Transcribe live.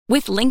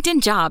With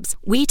LinkedIn Jobs,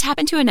 we tap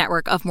into a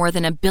network of more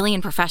than 1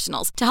 billion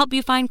professionals to help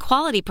you find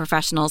quality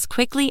professionals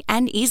quickly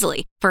and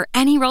easily for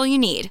any role you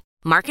need.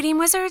 Marketing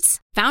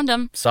wizards? Found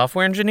them.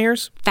 Software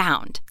engineers?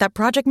 Found. That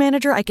project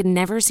manager I could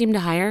never seem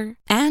to hire?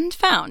 And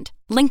found.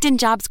 LinkedIn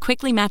Jobs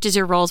quickly matches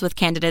your roles with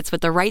candidates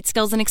with the right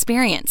skills and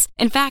experience.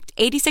 In fact,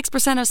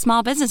 86% of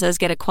small businesses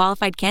get a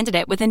qualified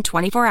candidate within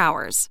 24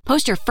 hours.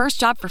 Post your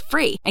first job for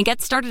free and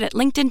get started at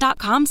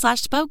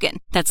linkedin.com/spoken.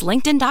 That's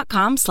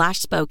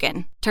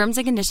linkedin.com/spoken. Terms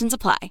and conditions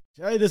apply.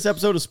 Hey, this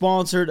episode is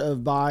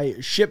sponsored by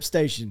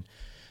ShipStation.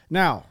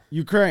 Now,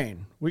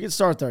 Ukraine. We can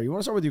start there. You want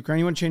to start with Ukraine?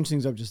 You want to change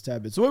things up just a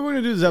tad bit. So what we're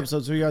going to do this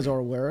episode, so you guys are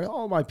aware,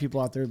 all my people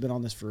out there have been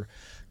on this for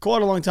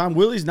quite a long time.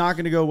 Willie's not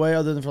going to go away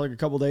other than for like a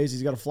couple of days.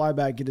 He's got to fly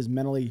back, get his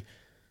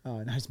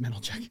nice mental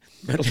check.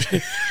 Mental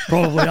check.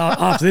 Probably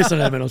after this, I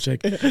need a mental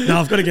check. No,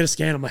 I've got to get a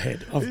scan on my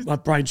head. My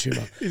brain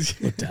tumor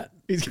looked at.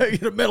 He's got to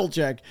get a mental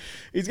check.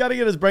 He's got to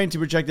get his brain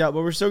tumor checked out,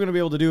 but we're still going to be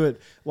able to do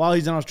it while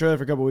he's in Australia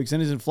for a couple of weeks.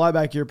 Then he's going to fly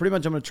back here. Pretty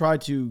much I'm going to try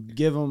to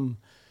give him,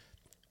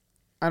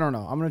 I don't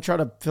know. I'm going to try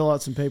to fill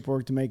out some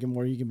paperwork to make him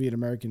where he can be an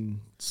American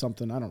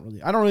something. I don't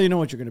really know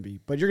what you're going to be,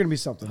 but you're going to be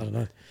something. I don't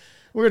know.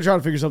 We're going to try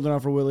to figure something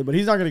out for Willie, but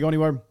he's not going to go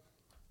anywhere.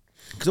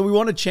 So we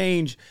want to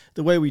change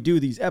the way we do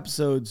these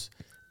episodes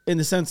in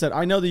the sense that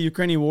I know the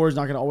Ukrainian war is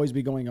not going to always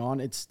be going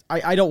on.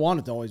 I don't want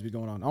it to always be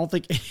going on. I don't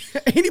think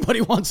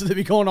anybody wants it to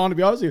be going on, to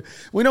be honest with you.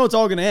 We know it's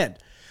all going to end.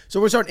 So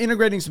we're starting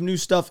integrating some new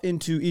stuff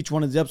into each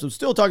one of these episodes,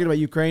 still talking about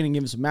Ukraine and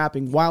giving some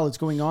mapping while it's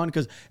going on,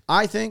 because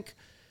I think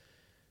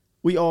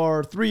we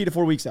are 3 to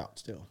 4 weeks out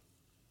still.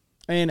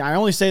 And I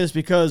only say this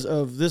because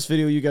of this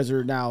video you guys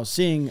are now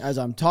seeing as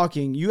I'm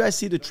talking. You guys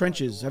see the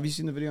trenches. Have you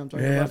seen the video I'm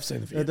talking about? Yeah, I've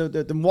seen the video.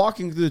 Them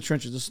walking through the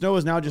trenches. The snow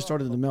has now just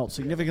started to melt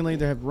significantly.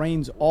 There have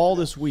rains all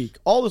this week.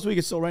 All this week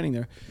it's still raining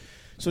there.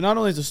 So not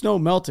only is the snow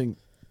melting,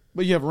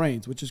 but you have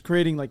rains, which is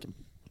creating like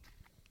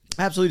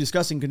absolutely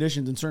disgusting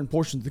conditions in certain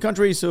portions of the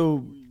country.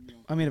 So,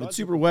 I mean, if it's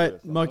super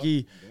wet,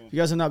 mucky, if you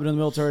guys have not been in the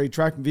military,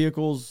 tracking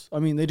vehicles, I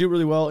mean, they do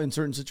really well in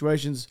certain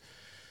situations.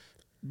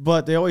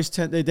 But they always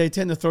tend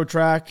to throw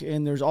track,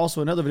 and there's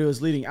also another video that's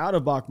leading out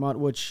of Bakhmut,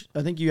 which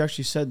I think you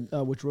actually said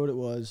which road it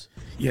was.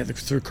 Yeah,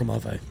 through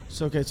Kromove.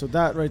 So so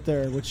that right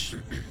there, which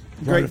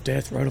road of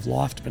death, road of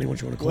life, depending on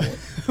what you want to call it.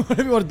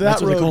 Whatever you want,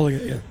 That's what what they're calling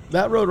it. Yeah,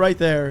 that road right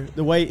there,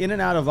 the way in and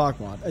out of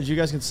Bakhmut, as you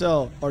guys can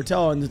tell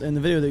in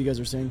the video that you guys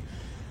are seeing,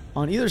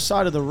 on either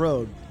side of the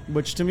road,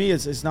 which to me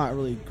is not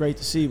really great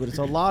to see, but it's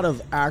a lot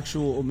of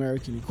actual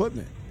American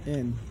equipment,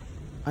 and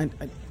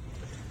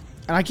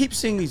I keep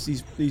seeing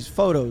these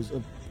photos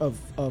of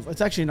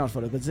it's actually not a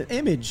photo, but it's an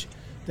image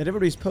that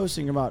everybody's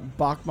posting about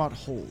Bakhmut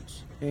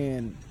holds.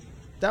 And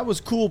that was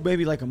cool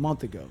maybe like a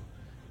month ago.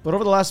 But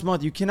over the last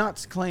month, you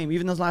cannot claim,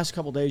 even those last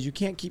couple of days, you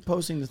can't keep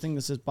posting the thing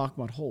that says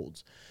Bakhmut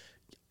holds.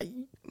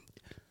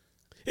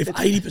 If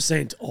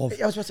 80% of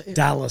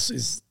Dallas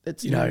is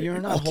you're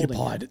not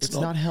occupied, it's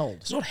not held.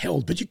 It's not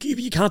held, but you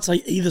can't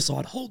say either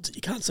side holds it.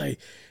 You can't say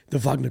the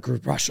Wagner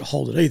Group, Russia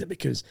hold it either,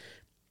 because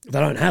they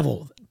don't have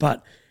all of it.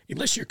 But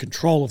unless you're in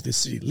control of the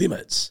city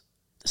limits,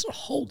 there's not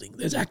holding.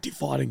 There's active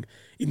fighting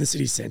in the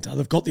city centre.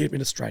 They've got the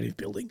administrative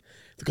building.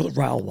 They've got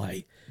the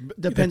railway.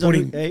 Depends on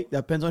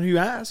who you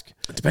ask.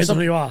 It depends on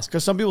who you ask.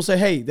 Because some people say,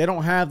 hey, they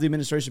don't have the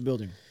administration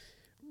building.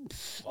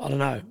 I don't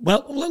know.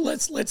 Well,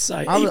 let's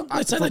say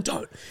they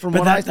don't.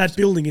 That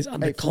building is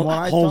under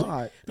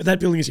holding. But that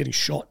building is getting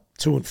shot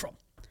to and from.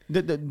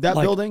 That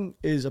building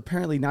is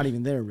apparently not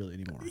even there really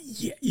anymore.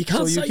 Yeah, you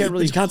can't say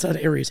that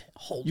area is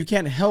holding. You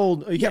can't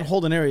hold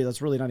an area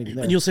that's really not even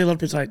there. And you'll see a lot of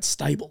people say it's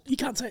stable. You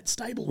can't say it's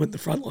stable when the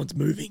front line's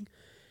moving.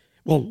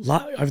 Well,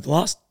 over the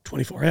last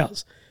 24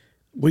 hours,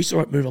 we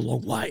saw it move a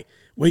long way.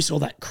 We saw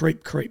that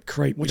creep.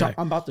 Which I'm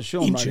about to show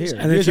them right here.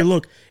 And if you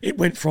look, it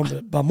went from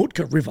the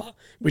Bamutka River,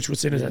 which was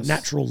seen as a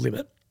natural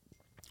limit,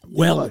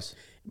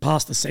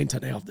 past the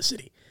centre now of the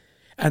city.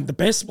 And the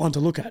best one to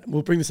look at, and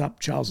we'll bring this up,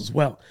 Charles, as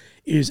well,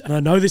 is, and I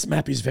know this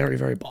map is very,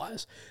 very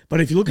biased, but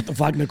if you look at the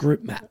Wagner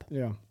Group map,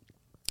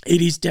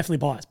 it is definitely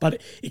biased,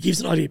 but it gives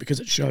an idea because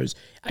it shows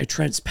a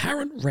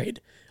transparent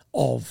red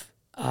of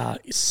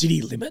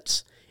city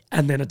limits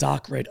and then a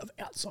dark red of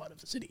outside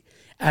of the city.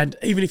 And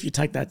even if you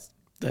take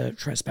the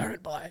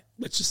transparent by,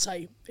 let's just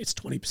say it's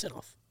 20%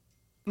 off,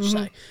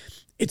 say,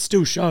 it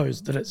still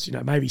shows that it's,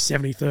 maybe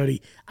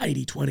 70-30,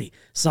 80-20,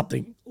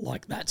 something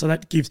like that. So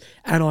that gives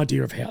an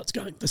idea of how it's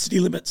going. The city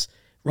limits,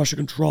 Russia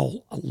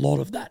control a lot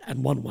of that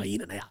and one way in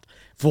and out.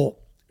 For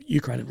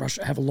Ukraine and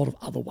Russia have a lot of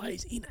other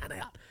ways in and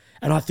out.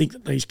 And I think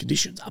that these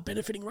conditions are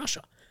benefiting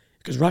Russia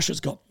because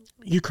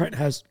Ukraine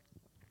has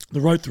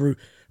the road through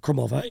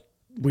Kromove,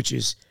 which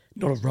is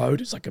not a road,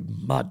 it's like a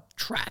mud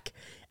track.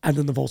 And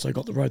then they've also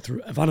got the road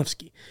through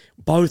Ivanovsky.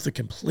 Both are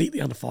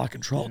completely under fire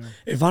control.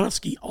 Yeah.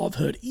 Ivanovsky, I've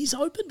heard, is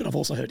open, but I've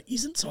also heard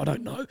isn't, so I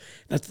don't know.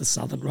 That's the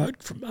southern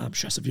road from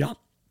Chasov Yar.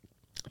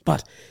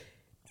 But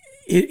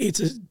it's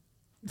a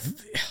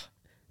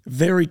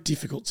very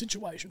difficult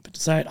situation. But to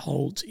say it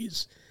holds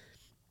is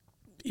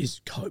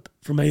cope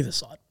from either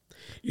side.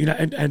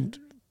 And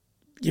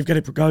Yevgeny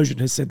Prigozhin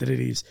has said that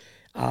it is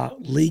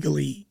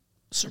legally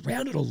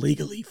surrounded or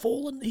legally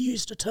fallen. He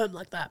used a term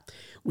like that,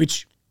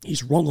 which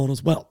he's wrong on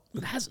as well.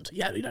 It hasn't.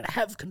 Yeah, you don't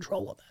have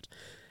control of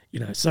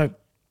that. So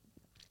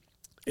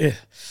yeah,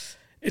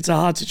 it's a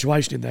hard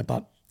situation in there,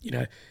 but,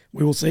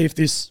 we will see if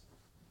this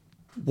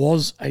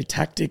was a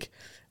tactic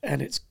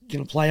and it's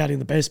going to play out in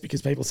the best,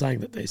 because people are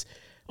saying that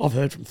I've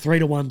heard from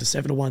 3-1 to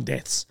 7-1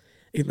 deaths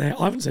in there.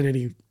 I haven't seen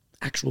any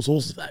actual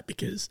sources of that,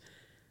 because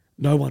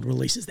no one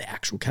releases their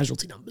actual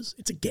casualty numbers.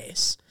 It's a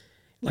guess.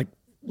 Like,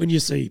 when you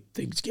see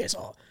things guess,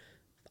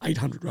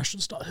 800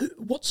 Russians died.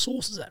 What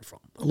source is that from?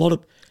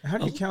 How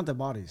do you count the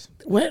bodies?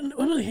 Well, not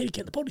only how do you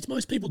count the bodies,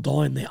 most people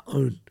die in their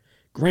own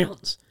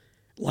grounds.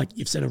 Like,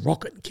 you've sent a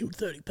rocket and killed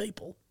 30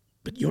 people,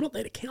 but you're not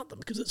there to count them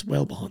because it's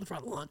well behind the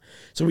front line.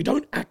 So we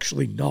don't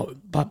actually know.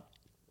 But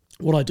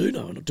what I do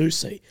know and I do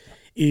see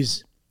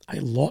is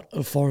a lot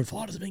of foreign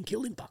fighters have been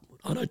killed in Bakhmut.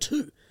 I know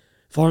 2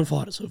 foreign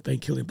fighters who have been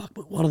killed in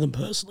Bakhmut, one of them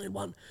personally and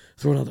one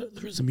through another.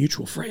 There is a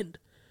mutual friend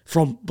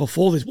from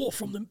before this war,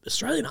 from the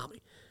Australian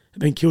Army,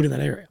 have been killed in that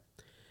area.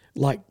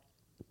 Like,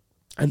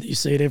 and you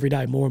see it every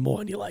day more and more,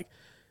 and you're like,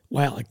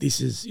 wow, like this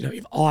is,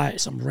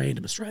 if some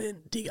random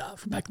Australian digger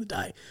from back in the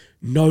day,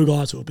 know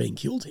guys who are being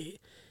killed here,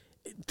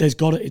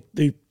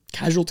 the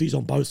casualties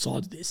on both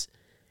sides of this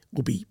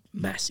will be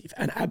massive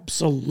and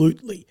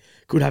absolutely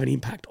could have an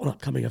impact on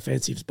upcoming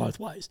offensives both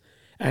ways.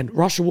 And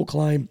Russia will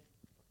claim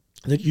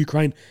that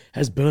Ukraine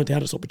has burnt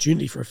out its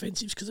opportunity for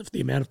offensives because of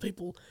the amount of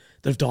people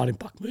that have died in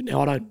Bakhmut.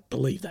 Now, I don't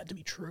believe that to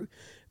be true,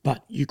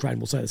 but Ukraine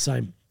will say the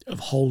same of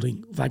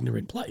holding Wagner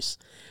in place.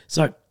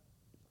 So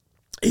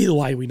either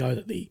way, we know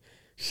that the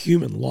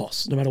human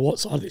loss, no matter what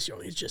side of this you're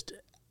on, is just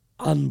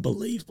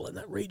unbelievable in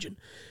that region.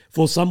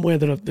 For somewhere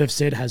that they've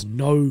said has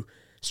no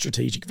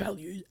strategic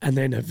value, and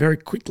then have very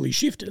quickly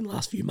shifted in the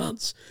last few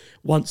months,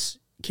 once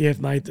Kiev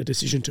made the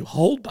decision to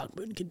hold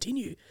Bakhmut and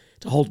continue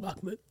to hold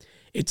Bakhmut,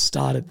 it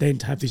started then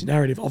to have this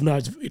narrative of, no,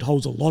 it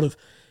holds a lot of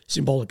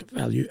symbolic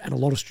value and a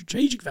lot of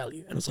strategic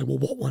value. And it's like, well,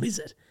 what one is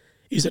it?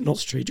 Is it not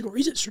strategic or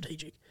is it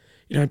strategic?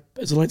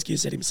 Zelensky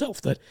has said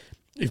himself that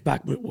if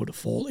Bakhmut were to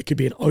fall, it could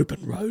be an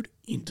open road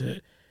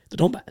into the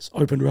Donbass,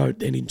 open road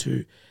then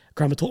into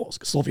Kramatorsk,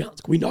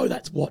 Slovyansk. We know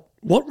that's what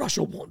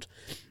Russia want.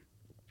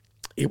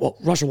 What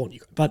Russia want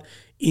Ukraine. But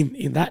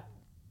in that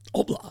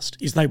oblast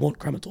is they want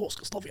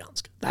Kramatorsk,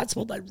 Slovyansk. That's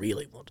what they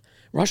really want.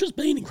 Russia's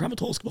been in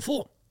Kramatorsk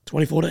before,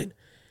 2014.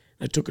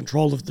 They took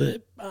control of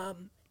the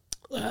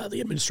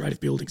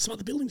administrative buildings, some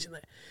other buildings in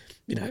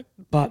there,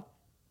 but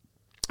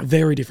a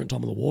very different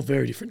time of the war,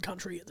 very different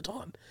country at the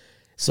time.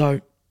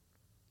 So,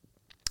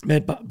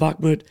 man,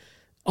 Bakhmut,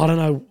 I don't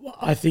know,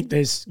 I think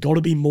there's got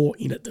to be more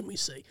in it than we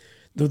see.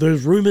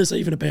 There's rumours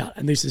even about,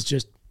 and this is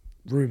just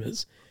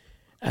rumours,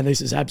 and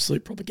this is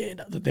absolute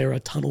propaganda, that there are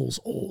tunnels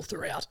all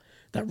throughout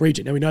that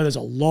region. Now, we know there's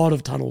a lot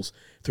of tunnels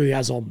through the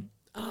Azov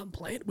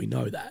plant. We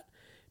know that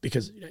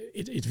because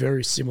it's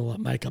very similar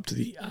makeup to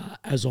the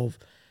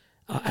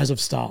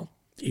Azovstal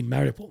in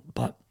Mariupol.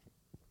 But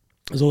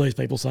there's all these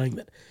people saying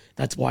that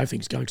that's why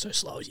everything's going so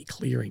slow, is you're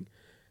clearing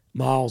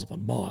miles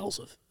upon miles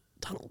of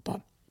tunnel.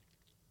 But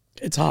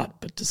it's hard.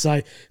 But to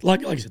say,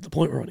 like I said, the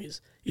point we're on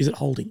is it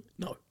holding?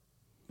 No.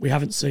 We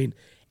haven't seen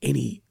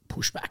any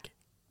pushback,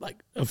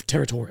 of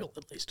territorial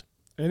at least.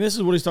 And this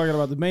is what he's talking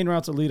about, the main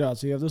routes that lead out.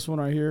 So you have this one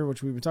right here,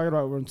 which we've been talking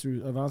about. We're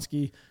through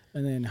Ivansky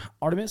and then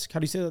Artemisк. How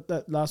do you say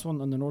that last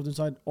one on the northern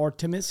side?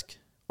 Artemisк?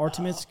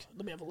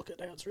 Let me have a look at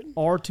how it's written.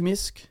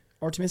 Artemisky?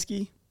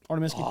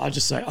 I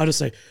just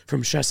say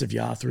from Chasiv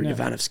Yar through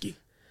Ivanovsky.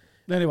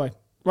 Anyway,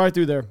 right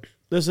through there.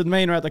 This is the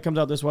main route that comes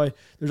out this way.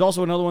 There's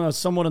also another one that's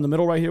somewhat in the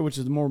middle right here, which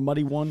is the more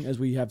muddy one, as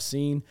we have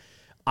seen.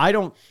 I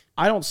don't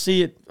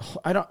see it.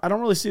 I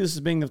don't really see this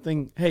as being the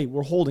thing. Hey,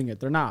 we're holding it.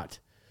 They're not.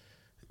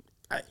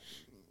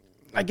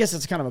 I guess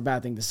that's kind of a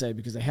bad thing to say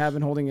because they have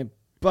been holding it.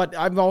 But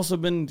I've also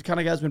been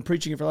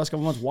preaching it for the last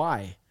couple of months.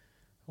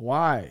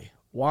 Why?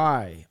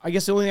 I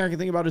guess the only thing I can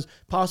think about is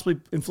possibly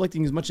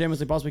inflicting as much damage as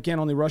they possibly can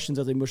on the Russians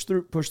as they push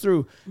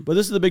through. But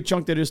this is the big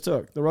chunk they just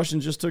took. The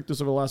Russians just took this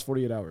over the last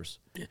 48 hours.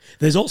 Yeah.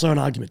 There's also an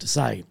argument to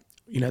say,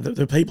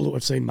 the people that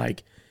we've seen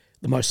make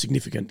the most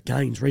significant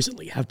gains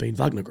recently have been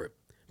Wagner Group.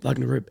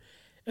 Wagner Group,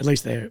 at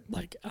least they're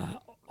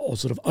all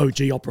sort of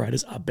OG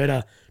operators, are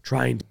better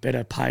trained,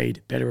 better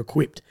paid, better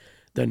equipped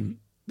than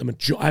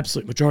the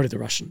absolute majority of the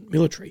Russian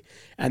military.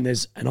 And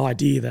there's an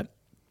idea that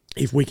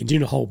if we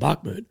continue to hold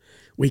Bakhmut,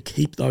 we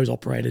keep those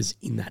operators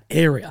in that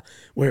area,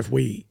 where if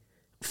we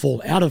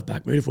fall out of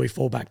Bakhmut, if we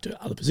fall back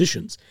to other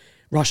positions,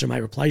 Russia may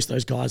replace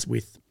those guys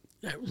with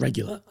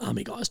regular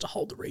army guys to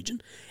hold the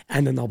region,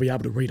 and then they'll be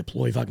able to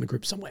redeploy Wagner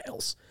Group somewhere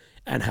else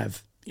and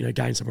have,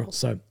 gain somewhere else.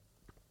 So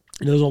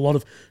there's a lot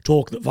of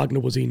talk that Wagner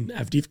was in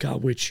Avdiivka,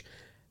 which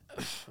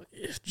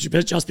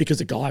just because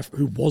the guy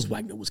who was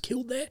Wagner was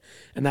killed there,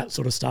 and that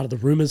sort of started the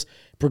rumours.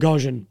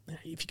 Prigozhin,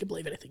 if you can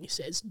believe anything he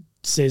says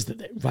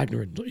that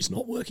Wagner is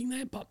not working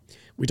there, but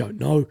we don't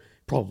know.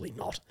 Probably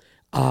not.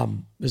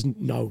 There's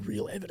no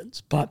real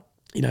evidence. But,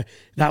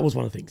 that was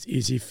one of the things,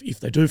 is if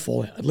they do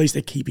fall out, at least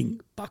they're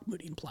keeping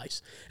Bakhmut in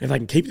place. And if they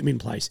can keep them in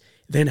place,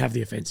 then have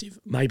the offensive,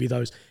 maybe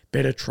those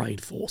better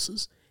trained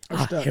forces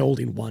are held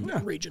in one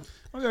region.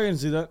 Okay, I can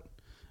see that.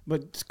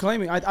 But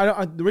claiming,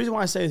 the reason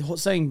why I say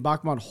saying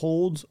Bakhmut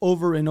holds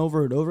over and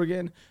over and over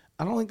again,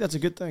 I don't think that's a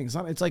good thing. It's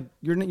not. It's like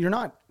you're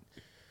not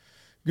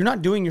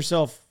doing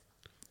yourself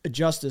a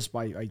justice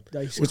by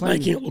It's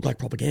making it look like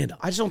propaganda.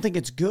 I just don't think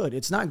it's good.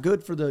 It's not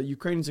good for the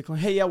Ukrainians to claim,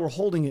 hey, yeah, we're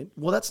holding it.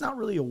 Well, that's not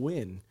really a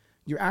win.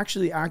 You're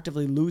actually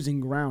actively losing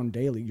ground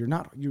daily. You're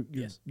not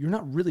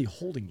really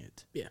holding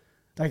it. Yeah.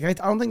 Like I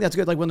don't think that's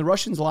good. Like when the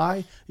Russians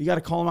lie, you got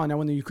to call them out. Now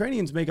when the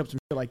Ukrainians make up some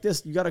shit like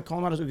this, you got to call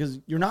them out because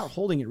you're not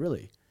holding it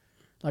really.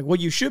 Like what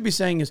you should be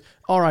saying is,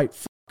 all right,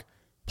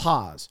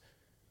 pause.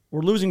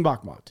 We're losing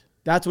Bakhmut.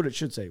 That's what it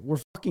should say. We're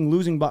fucking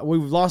losing Bakhmut.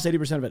 We've lost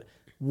 80% of it.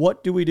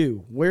 What do we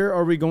do? Where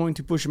are we going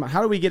to push them out?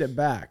 How do we get it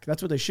back?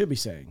 That's what they should be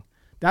saying.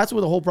 That's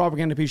what the whole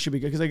propaganda piece should be,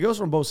 because it goes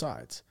from both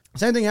sides.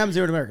 Same thing happens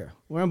here in America.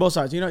 We're on both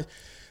sides. You know,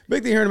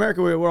 big thing here in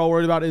America we're all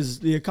worried about is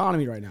the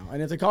economy right now.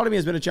 And if the economy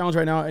has been a challenge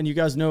right now and you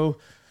guys know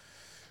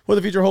what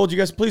the future holds, you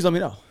guys please let me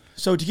know.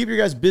 So to keep your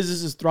guys'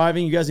 businesses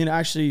thriving, you guys need to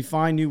actually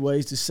find new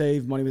ways to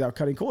save money without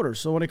cutting corners.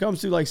 So when it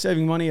comes to like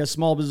saving money as a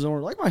small business owner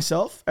like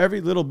myself,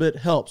 every little bit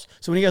helps.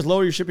 So when you guys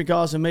lower your shipping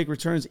costs and make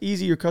returns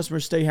easy, your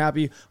customers stay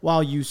happy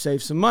while you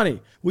save some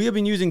money. We have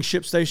been using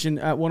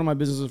ShipStation at one of my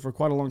businesses for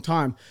quite a long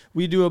time.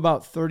 We do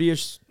about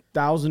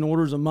 30,000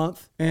 orders a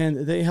month, and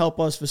they help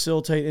us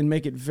facilitate and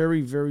make it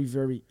very, very,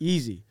 very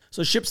easy.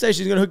 So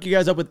ShipStation is going to hook you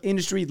guys up with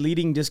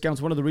industry-leading discounts.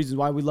 One of the reasons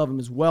why we love them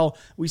as well.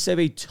 We save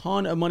a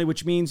ton of money,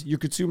 which means your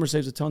consumer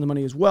saves a ton of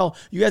money as well.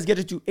 You guys get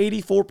it to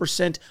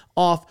 84%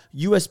 off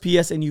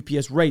USPS and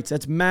UPS rates.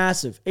 That's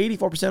massive,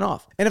 84%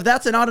 off. And if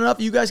that's not enough,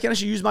 you guys can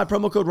actually use my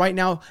promo code right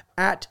now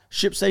at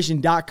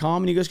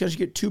ShipStation.com, and you guys can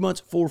actually get 2 months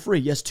for free.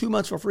 Yes, 2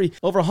 months for free.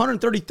 Over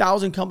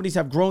 130,000 companies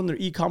have grown their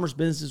e-commerce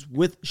businesses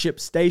with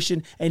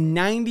ShipStation, and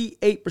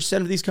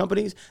 98% of these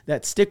companies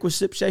that stick with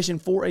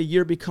ShipStation for a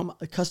year become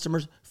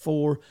customers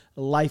for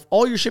life.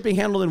 All your shipping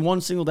handled in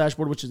one single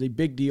dashboard, which is a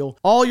big deal.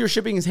 All your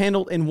shipping is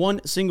handled in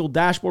one single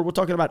dashboard. We're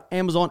talking about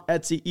Amazon,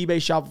 Etsy, eBay,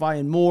 Shopify,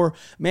 and more.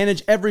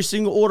 Manage every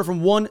single order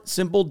from one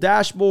simple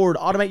dashboard.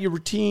 Automate your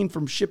routine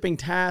from shipping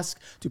tasks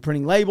to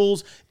printing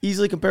labels.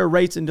 Easily compare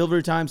rates and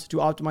delivery times to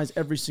optimize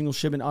every single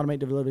shipment. Automate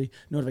delivery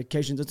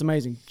notifications. It's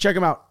amazing. Check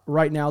them out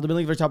right now. The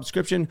link in the top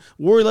description.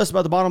 Worry less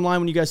about the bottom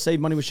line when you guys save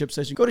money with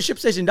ShipStation. Go to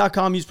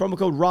ShipStation.com. Use promo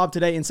code ROB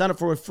today and sign up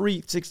for a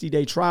free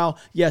 60-day trial.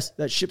 Yes,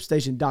 that's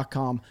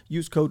ShipStation.com.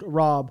 Use code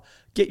ROB.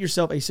 Get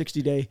yourself a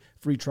 60-day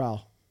free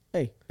trial.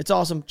 Hey, it's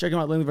awesome. Check them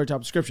out. Link in the very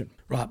top description.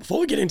 Right,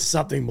 before we get into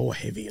something more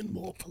heavy and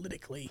more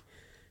politically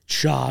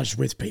charged,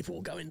 which people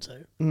will go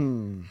into,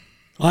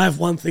 I have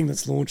one thing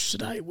that's launched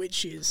today,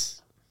 which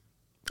is,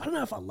 I don't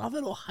know if I love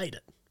it or hate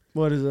it.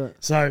 What is that?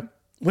 So,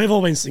 we've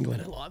all been single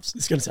in our lives.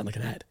 It's going to sound like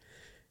an ad.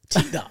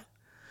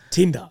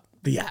 Tinder,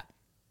 the app,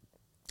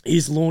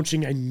 is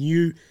launching a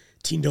new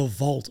Tinder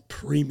Vault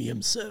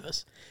premium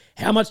service.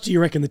 How much do you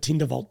reckon the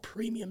Tinder Vault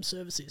premium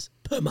service is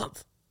per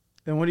month?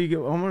 And what do you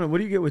get? What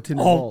do you get with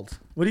Tinder Vault?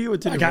 What do you get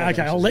with Tinder Vault?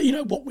 Okay, I'll let you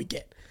know what we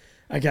get.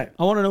 Okay.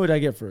 I want to know what I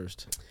get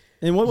first.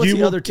 And what's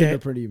the other Tinder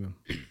premium?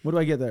 What do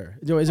I get there?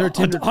 Is there a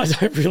Tinder? I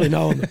don't really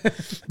know.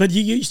 But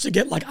you used to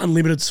get like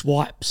unlimited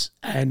swipes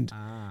and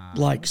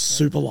like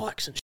super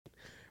likes and shit.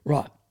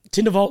 Right.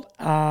 Tinder Vault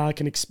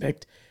can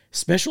expect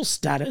special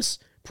status,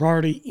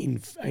 priority in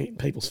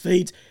people's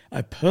feeds,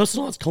 a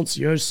personalized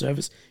concierge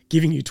service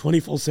giving you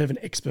 24/7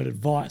 expert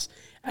advice,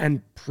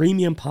 and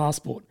premium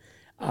passport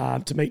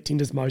to meet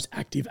Tinder's most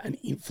active and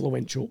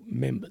influential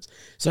members.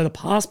 So the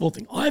passport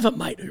thing, I have a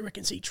mate who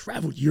reckons he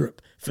travelled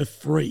Europe for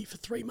free for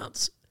 3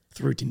 months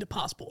through Tinder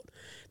Passport.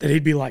 That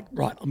he'd be like,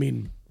 right, I'm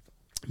in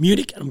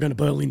Munich and I'm going to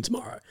Berlin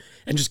tomorrow,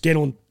 and just get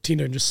on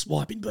Tinder and just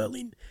swipe in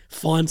Berlin,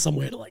 find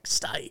somewhere to like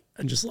stay,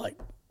 and just like,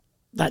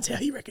 that's how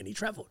he reckoned he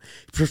travelled.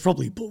 It's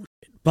probably bullshit.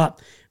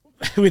 But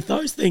with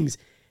those things,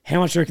 how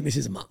much do you reckon this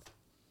is a month?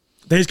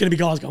 There's going to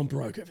be guys going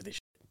broke over this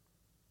shit.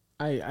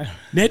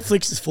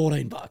 Netflix is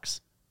 $14.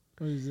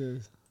 What is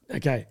this?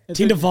 Okay.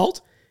 Tinder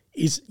Vault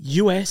is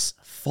US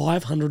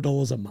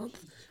 $500 a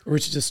month,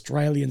 which is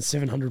Australian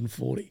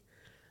 $740.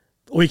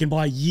 Or you can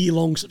buy a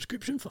year-long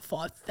subscription for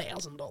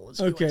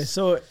 $5,000. Okay, US.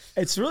 so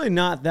it's really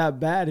not that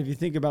bad if you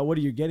think about what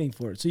are you getting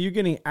for it. So you're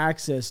getting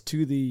access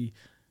to the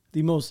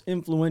most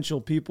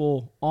influential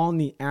people on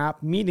the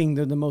app, meaning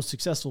they're the most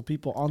successful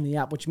people on the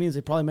app, which means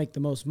they probably make the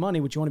most money,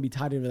 which you want to be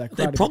tied into that crowd.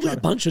 They're probably a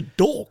bunch of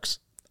dorks.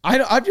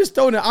 I'm just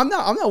throwing it. I'm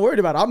not worried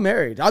about it. I'm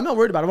married. I'm not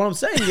worried about it. What I'm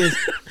saying is,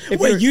 if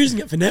we're using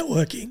it for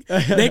networking.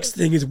 Next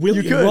thing is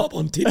Willie and Rob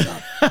on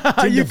Tinder.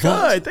 You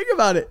could. Think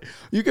about it.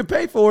 You could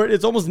pay for it.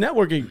 It's almost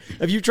networking.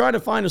 If you're trying to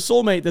find a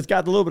soulmate that's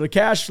got a little bit of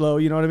cash flow,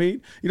 you know what I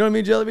mean? You know what I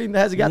mean, Jelly Bean? That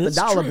hasn't got the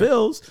dollar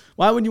bills.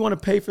 Why wouldn't you want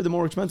to pay for the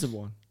more expensive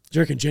one? Do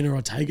you reckon Jenna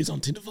Ortega's on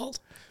Tinder Vault?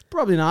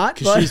 Probably not.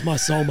 Because she's my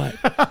soulmate.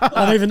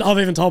 I've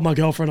even told my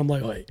girlfriend, I'm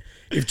like, wait,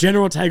 if Jenna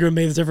Ortega and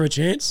me there's ever a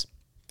chance,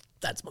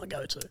 that's my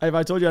go-to. Hey, if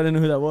I told you I didn't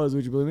know who that was,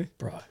 would you believe me?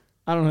 Bro.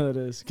 I don't know who that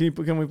is.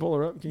 Can we pull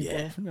her up? Can you pull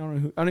her up?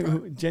 I don't know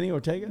who. Jenny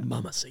Ortega?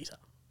 Mamacita.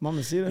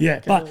 Yeah,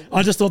 okay. But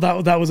I just thought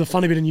that was a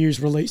funny bit of news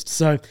released.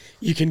 So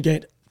you can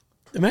get,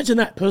 imagine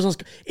that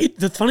personalized.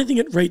 The funny thing,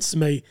 it reads to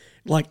me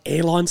like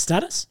airline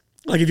status.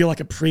 Like if you're like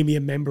a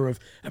premium member of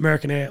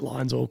American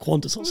Airlines or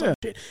Qantas or some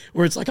shit,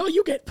 where it's like, oh,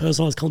 you get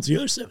personalized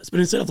concierge service. But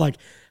instead of like,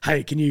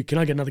 hey, can I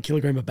get another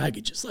kilogram of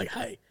baggage? It's like,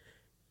 hey,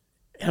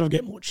 how do I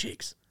get more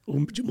chicks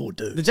or more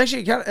dudes? It's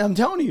actually, I'm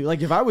telling you,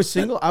 like if I was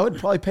single, I would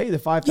probably pay the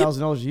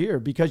 $5,000 a year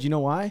because you know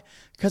why?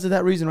 Because of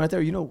that reason right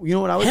there. You know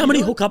what I would How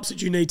many doing? hookups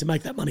did you need to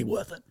make that money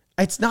worth it?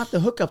 It's not the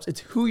hookups.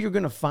 It's who you're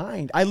going to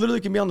find. I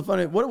literally can be on the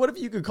phone. What if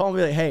you could call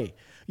me and be like, hey,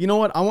 you know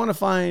what? I want to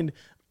find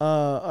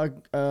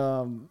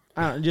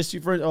just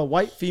for a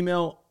white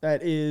female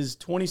that is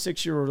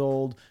 26 years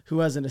old who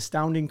has an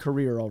astounding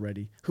career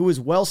already, who is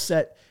well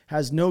set,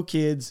 has no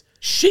kids.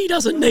 She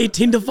doesn't need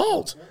Tinder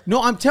Vault.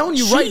 No, I'm telling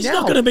you right now. She's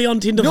not going to be on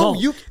Tinder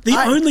Vault. The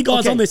only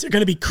guys on this are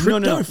going to be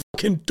crypto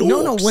fucking dorks.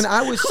 No. When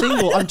I was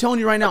single, I'm telling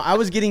you right now, I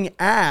was getting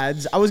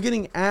ads. I was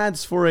getting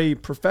ads for a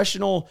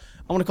professional,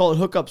 I want to call it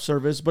hookup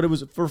service, but it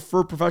was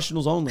for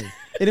professionals only.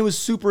 And it was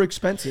super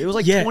expensive. It was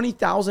like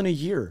 $20,000 a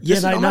year. Yeah,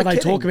 they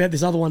talk about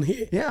this other one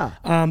here. Yeah.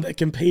 They're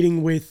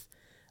competing with,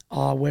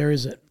 where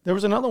is it? There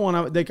was another one.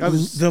 I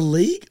was The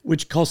League,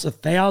 which costs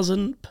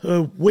 $1,000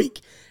 per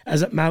week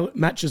as it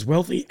matches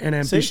wealthy and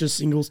ambitious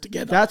singles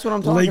together. That's what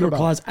I'm talking about. The League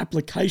requires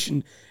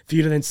application for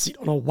you to then sit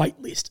on a wait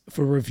list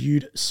for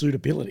reviewed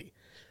suitability.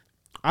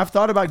 I've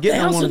thought about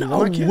getting on one of them.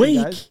 $1,000 a week.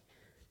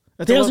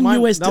 $1,000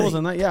 USD. That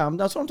wasn't that. Yeah,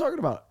 that's what I'm talking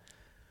about.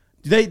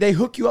 They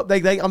hook you up.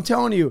 I'm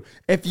telling you,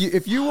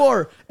 if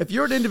you're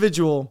an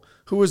individual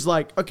who is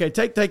like, okay,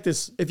 take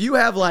this. If you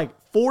have like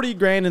 40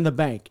 grand in the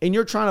bank and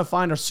you're trying to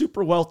find a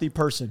super wealthy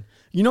person,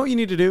 you know what you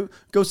need to do?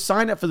 Go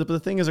sign up for the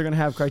thing is they're going to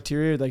have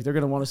criteria. Like they're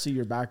going to want to see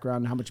your background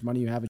and how much money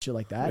you have and shit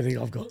like that. I think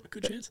I've got a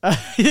good chance.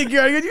 You think you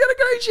got a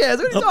great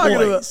chance. What are you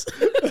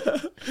talking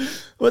about?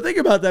 Well, think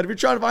about that. If you're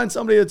trying to find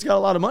somebody that's got a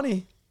lot of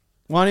money,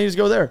 why don't you just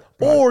go there?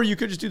 Right. Or you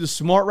could just do the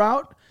smart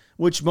route,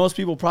 which most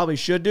people probably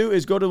should do,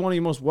 is go to one of the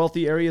most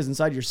wealthy areas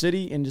inside your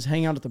city and just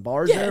hang out at the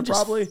bars there,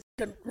 probably.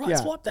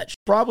 Swap that shit.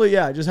 Probably,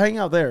 yeah. Just hang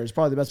out there is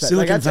probably the best bet.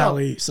 Silicon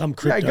Valley, some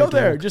crypto. Yeah, go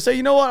there. dog. Just say,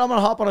 you know what? I'm going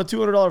to hop on a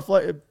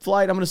 $200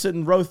 flight. I'm going to sit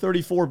in row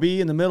 34B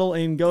in the middle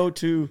and go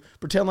to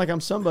pretend like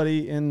I'm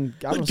somebody. And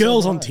but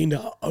girls on Tinder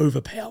are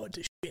overpowered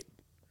to shit.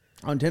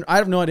 On Tinder? I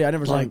have no idea. I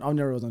never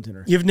was on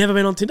Tinder. You've never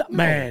been on Tinder? No.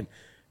 Man.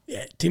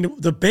 Yeah, Tinder.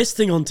 The best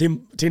thing on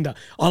Tinder,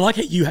 I like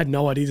how you had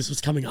no idea this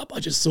was coming up. I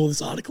just saw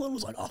this article and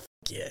was like, oh, fuck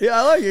yeah.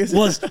 Yeah, I like it.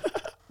 Was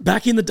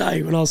back in the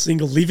day when I was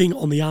single, living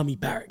on the army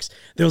barracks,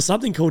 there was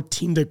something called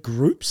Tinder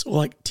groups or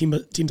like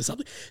Tinder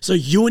something. So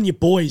you and your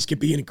boys could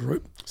be in a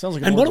group. Sounds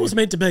like and what it was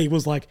meant to be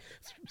was like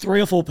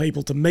 3 or 4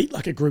 people to meet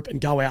like a group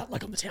and go out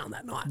like on the town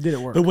that night. Did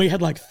it work? But we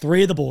had like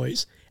 3 of the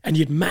boys and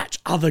you'd match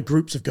other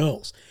groups of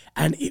girls.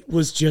 And it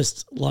was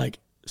just like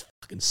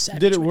fucking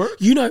savage. Did it work?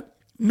 You know,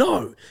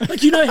 no.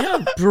 Like, you know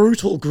how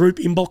brutal group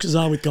inboxes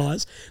are with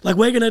guys? Like,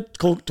 we're going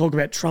to talk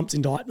about Trump's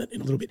indictment in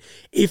a little bit.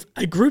 If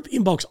a group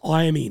inbox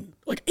I am in,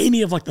 like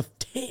any of like the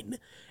 10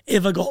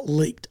 ever got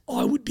leaked,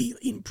 I would be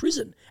in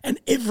prison. And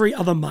every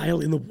other male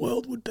in the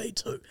world would be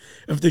too.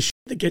 If the shit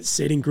that gets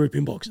said in group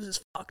inboxes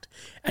is fucked.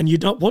 And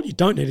what you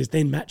don't need is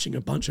then matching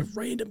a bunch of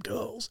random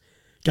girls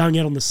going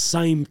out on the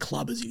same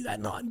club as you that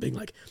night and being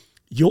like,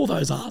 you're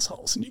those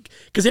assholes.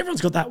 Because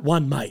everyone's got that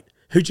one mate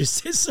who just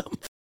says something.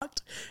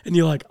 And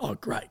you're like, oh,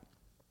 great.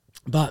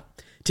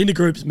 But Tinder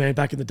groups, man,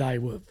 back in the day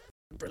were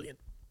brilliant.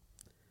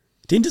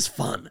 Tinder's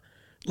fun.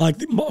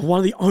 Like, one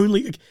of the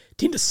only... Like,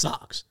 Tinder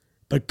sucks,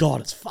 but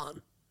God, it's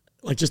fun.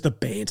 Like, just the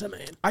banter,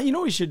 man. You know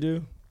what we should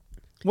do?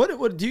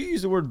 What do you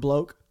use the word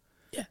bloke?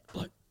 Yeah,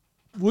 bloke.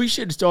 We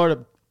should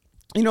start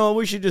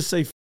we should just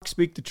say,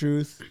 speak the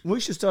truth. We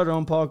should start our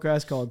own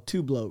podcast called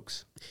Two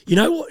Blokes. You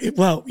know what?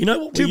 Well, you know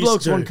what? Two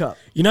blokes, one cup.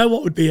 You know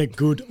what would be a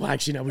good... Well,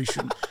 actually, no, we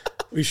shouldn't.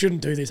 We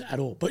shouldn't do this at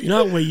all. But you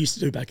know what we used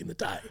to do back in the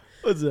day?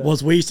 What's that?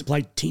 Was we used to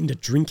play Tinder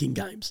drinking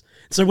games.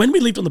 So when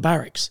we lived on the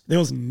barracks, there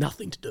was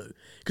nothing to do.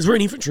 Because we're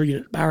an infantry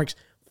unit at barracks.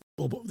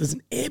 There's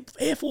an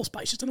Air Force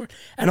base just on the road.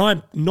 And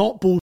I'm not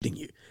bullshitting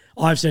you.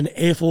 I've seen an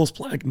Air Force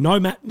plane,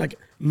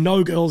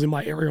 no girls in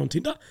my area on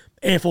Tinder.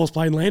 Air Force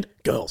plane land,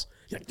 girls.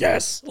 You're like,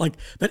 yes.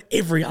 But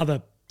every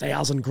other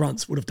 1,000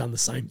 grunts would have done the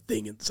same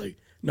thing. And so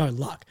no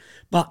luck.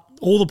 But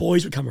all the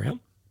boys would come around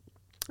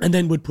and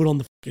then would put on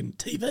the fucking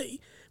TV.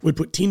 We'd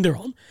put Tinder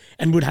on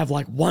and would have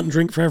like 1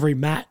 drink for every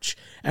match.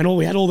 And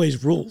we had all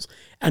these rules.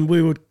 And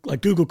we would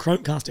like Google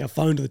Chromecast our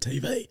phone to the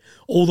TV.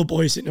 All the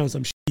boys sitting on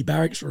some shitty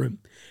barracks room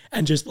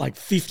and just like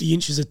 50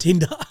 inches of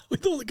Tinder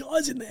with all the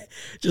guys in there.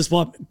 Just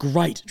one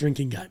great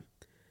drinking game.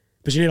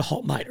 But you need a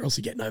hot mate or else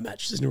you get no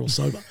matches and you're all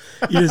sober.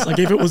 You just like,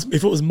 if it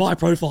was my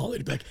profile,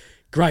 it'd be like,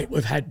 great,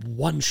 we've had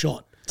 1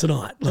 shot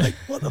tonight. Like,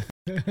 what the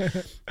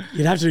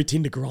You'd have to do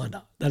Tinder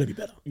Grindr. That'd be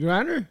better.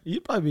 Grindr?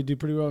 You'd probably do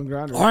pretty well on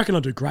Grindr. I reckon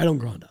I'd do great on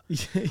Grindr.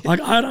 Like,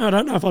 I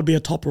don't know if I'd be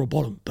a top or a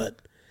bottom,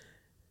 but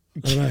I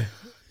don't know.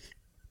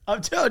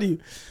 I'm telling you,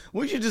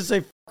 we should just say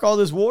fuck all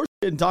this war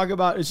shit and talk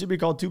about it. Should be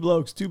called Two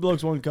Blokes,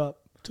 One Cup.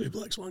 2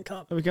 blokes, 1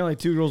 cup. It'd be kind of like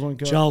 2 girls, 1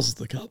 cup. Charles is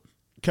the cup.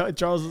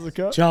 Charles is the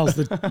cup? Charles,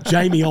 the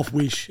Jamie off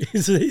Wish.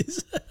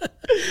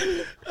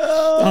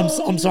 I'm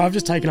sorry, I've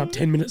just taken up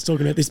 10 minutes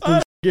talking about this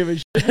bullshit. give a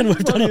shit. And we've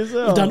Funny as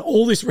hell. done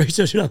all this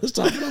research and other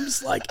stuff, and I'm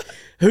just like,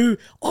 I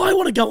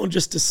want to go on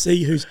just to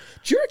see who's.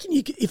 Do you reckon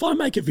if I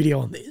make a video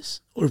on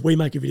this, or if we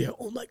make a video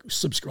on like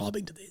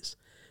subscribing to this,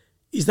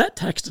 is that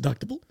tax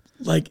deductible?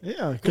 Like,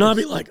 Yeah, of can I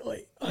course. be like,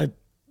 "Oi, I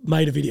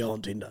made a video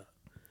on Tinder.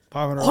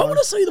 I $500. want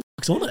to see the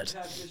fuck's on it.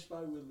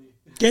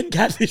 Getting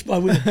catfish by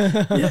Willie.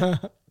 Yeah.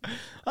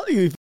 I think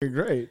it'd be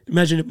great.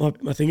 Imagine if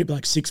my thing would be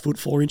like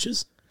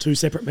 6'4", 2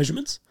 separate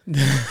measurements.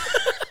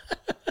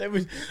 They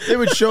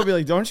would show me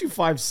like, don't you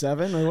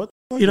 5'7"? Like, what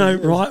the fuck You know, is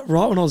this?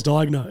 right when I was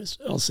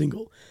diagnosed, I was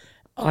single.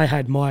 I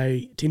had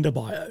my Tinder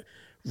bio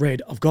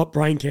read, I've got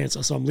brain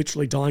cancer, so I'm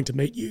literally dying to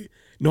meet you,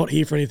 not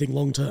here for anything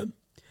long term.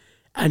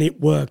 And it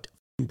worked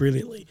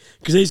brilliantly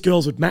because these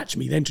girls would match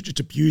me then to just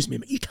abuse me.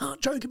 You can't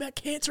joke about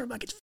cancer. I'm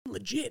like, it's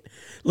legit.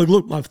 Like,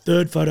 look, my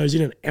third photo's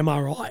in an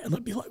MRI, and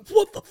they'd be like,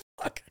 what the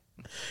fuck?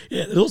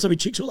 Yeah, there'd also be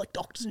chicks who are like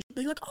doctors and shit,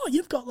 being like, oh,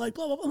 you've got like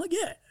blah blah blah. I'm like,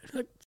 yeah,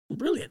 like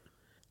brilliant.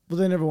 But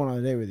they never went on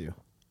a date with you.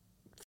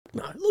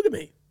 No, look at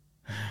me.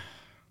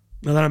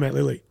 No, then I met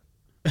Lily,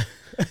 and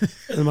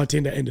then my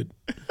Tinder ended.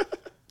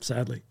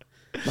 Sadly,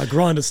 my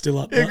grinder's still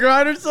up. Your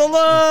grinder's still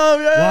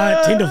love. Yeah.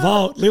 Right, Tinder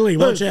Vault, Lily,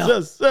 watch out.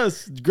 Yes.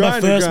 My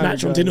first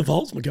match on Tinder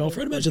Vault's my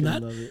girlfriend. Imagine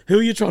that. Who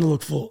are you trying to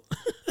look for?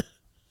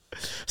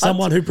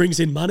 Someone who brings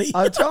in money.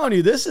 I'm telling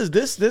you, this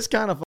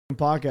kind of fucking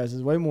podcast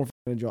is way more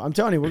fucking enjoyable. I'm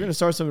telling you, we're gonna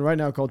start something right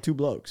now called Two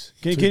Blokes.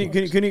 Can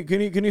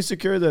you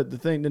secure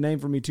the name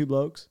for me, Two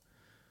Blokes?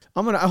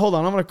 I'm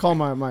gonna call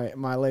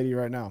my lady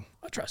right now.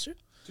 I trust you.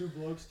 2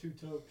 blokes, 2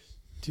 tokes.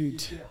 Two.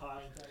 Get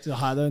high. Is it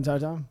high the entire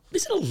time?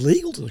 Is it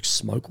illegal to like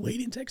smoke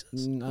weed in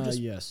Texas?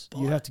 Yes.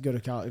 You have to go to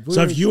college.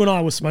 So if you and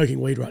I were smoking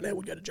weed right now,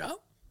 we'd go to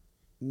jail?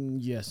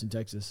 Yes, in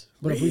Texas.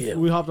 But if Really?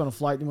 we hopped on a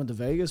flight and went to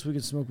Vegas, we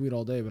could smoke weed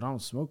all day. But I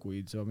don't smoke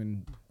weed, so I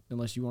mean,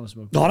 unless you want to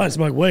smoke. No, weed. I don't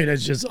smoke weed. I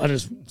just.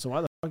 So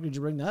why the fuck did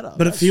you bring that up?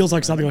 But it That's feels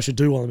like stupid. something I should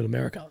do while I'm in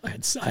America. I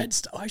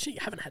actually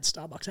haven't had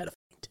Starbucks. I had a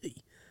fucking tea.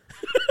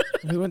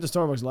 We went to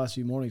Starbucks the last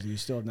few mornings, and you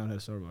still have not had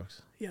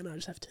Starbucks. Yeah, no, I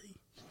just have tea.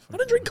 I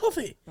don't drink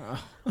coffee.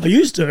 I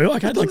used to. I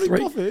had like drink 3.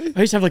 coffee.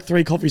 I used to have like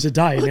 3 coffees a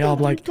day. Now I'm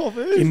like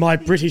in my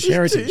British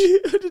heritage.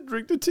 I didn't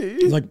drink the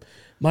tea. Like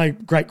my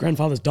great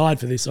grandfathers died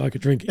for this, so I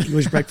could drink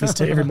English breakfast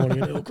tea every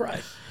morning, and it was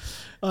great.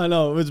 I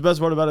know. What's the best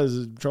part about it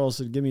is Charles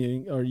said,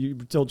 or you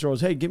told Charles,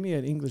 hey, give me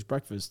an English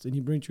breakfast. And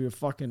he brings you a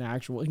fucking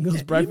actual English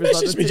He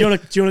breakfast. messaged me, do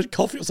you want a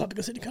coffee or something?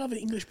 I said, you can't have an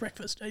English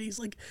breakfast. And he's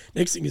like,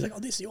 next thing he's like, oh,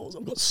 this is yours.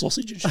 I've got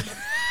sausage and shit.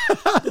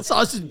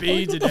 Sausage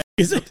beans and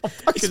Is it?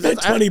 He spent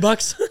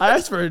 $20. I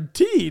asked for a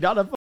tea, not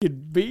a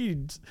fucking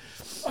beans.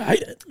 I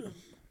hate it.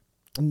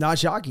 Not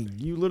shocking.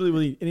 You literally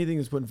will eat anything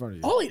that's put in front of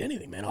you. I'll eat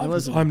anything, man.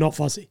 Listen. I'm not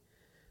fussy.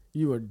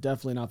 You are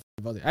definitely not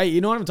fucking fuzzy. Hey,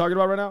 you know what I'm talking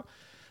about right now?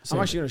 I'm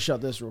actually going to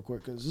shut this real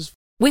quick because this.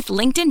 With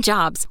LinkedIn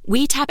Jobs,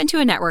 we tap into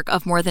a network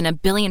of more than 1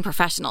 billion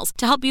professionals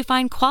to help you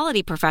find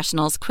quality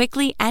professionals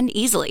quickly and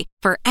easily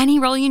for any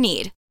role you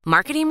need.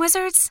 Marketing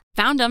wizards?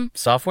 Found them.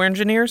 Software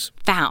engineers?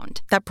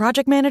 Found. That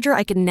project manager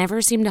I could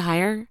never seem to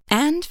hire?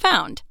 And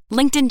found.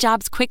 LinkedIn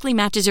Jobs quickly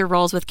matches your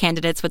roles with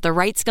candidates with the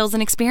right skills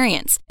and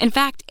experience. In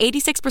fact,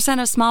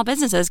 86% of small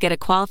businesses get a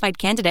qualified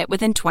candidate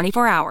within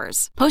 24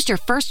 hours. Post your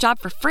first job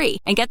for free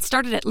and get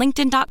started at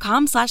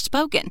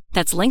linkedin.com/spoken.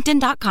 That's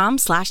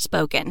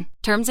linkedin.com/spoken.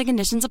 Terms and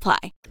conditions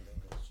apply.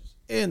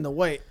 In the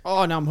way.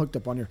 Oh, now I'm hooked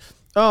up on your.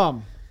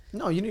 No,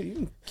 you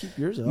can keep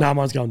yours up. Nah,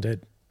 mine's going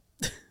dead.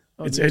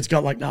 It's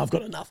got like, I've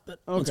got enough. But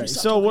once Okay, we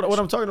start so talking what about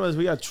I'm talking about is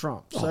we got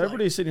Trump. So Oh,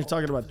 everybody's sitting here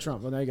talking about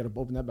Trump. Well, now you got to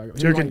open that back up.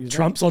 Do you reckon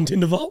Trump's on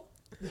Tinder Vault?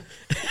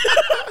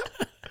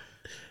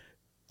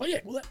 Oh yeah,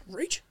 will that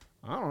reach?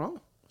 I don't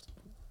know.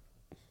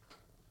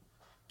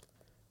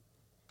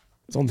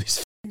 It's on this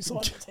side.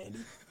 It's handy.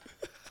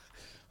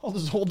 I'll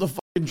just hold the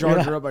fucking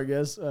charger up, I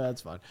guess.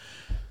 That's fine.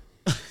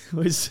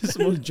 It's just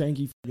the most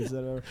janky fucking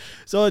set ever.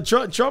 So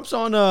Trump's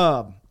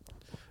on.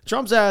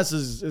 Trump's ass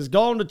is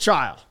going to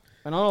trial.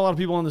 And I know a lot of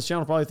people on this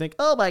channel probably think,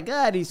 "Oh my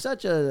God, he's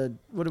such a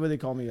what do they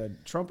call me, a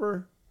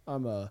Trumper?" I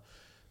don't know.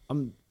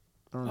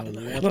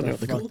 What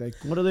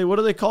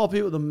do they call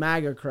people? The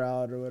MAGA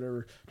crowd or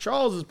whatever.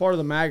 Charles is part of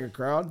the MAGA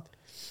crowd.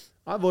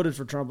 I voted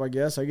for Trump, I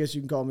guess. I guess you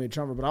can call me a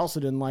Trumper, but I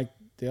also didn't like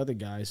the other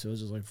guy, so it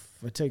was just like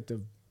I take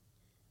the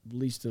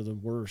least of the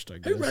worst, I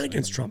guess. Who ran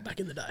against Trump back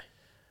in the day?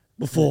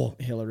 Before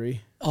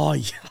Hillary. Oh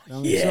yeah,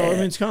 yeah. So I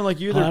mean, it's kind of like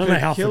you I don't either know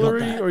pick how I forgot Hillary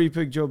that. or you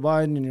pick Joe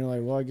Biden, and you're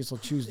like, well, I guess I'll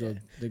choose the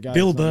guy.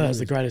 Bill that's not Burr has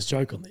the noticed. greatest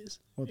joke on this.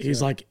 He's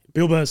that? like,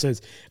 Bill Burr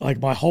says, like,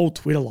 my whole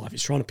Twitter life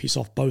is trying to piss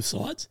off both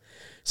sides.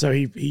 So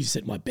he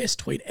said, my best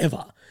tweet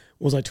ever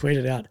was I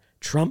tweeted out,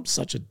 Trump's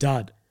such a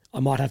dud, I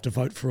might have to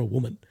vote for a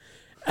woman.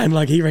 And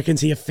like, he reckons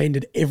he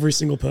offended every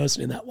single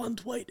person in that one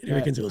tweet. And he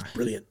reckons it was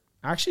brilliant.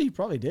 Actually, he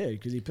probably did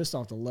because he pissed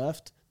off the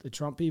left, the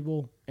Trump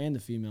people, and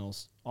the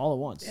females all at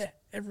once. Yeah,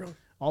 everyone.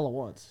 All at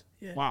once.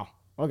 Yeah. Wow.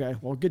 Okay.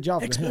 Well, good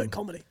job for him. Expert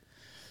comedy.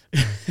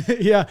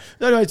 Yeah.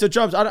 Anyway, so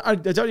Trump's. I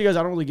tell you guys,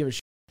 I don't really give a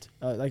shit.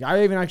 Like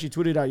I even actually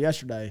tweeted out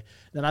yesterday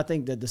that I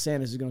think that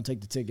DeSantis is going to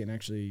take the ticket. And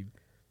actually,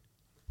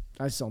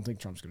 I just don't think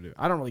Trump's going to do it.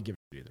 I don't really give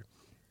a shit either.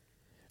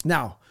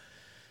 Now,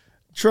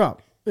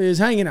 Trump. is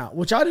hanging out,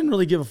 which I didn't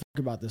really give a fuck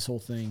about this whole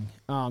thing.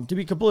 To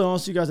be completely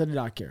honest with you guys, I did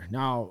not care.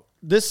 Now,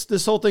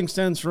 this whole thing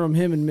stems from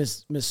him and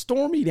Miss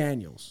Stormy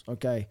Daniels,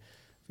 okay?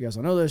 If you guys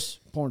don't know this,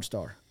 porn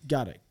star.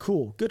 Got it.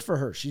 Cool. Good for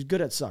her. She's good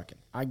at sucking.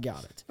 I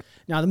got it.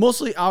 Now, the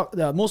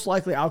most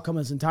likely outcome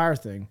of this entire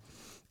thing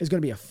is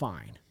going to be a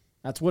fine.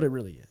 That's what it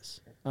really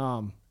is.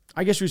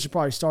 I guess we should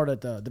probably start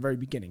at the very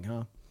beginning,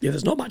 huh? Yeah,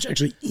 there's not much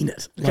actually in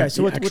it. Okay,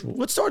 so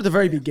let's start at the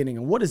very beginning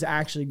and what is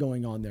actually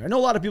going on there. I know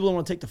a lot of people don't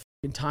want to take the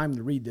fucking time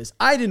to read this.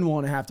 I didn't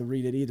want to have to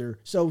read it either.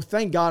 So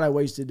thank God I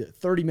wasted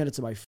 30 minutes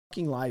of my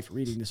fucking life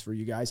reading this for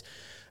you guys.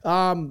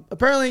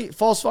 Apparently,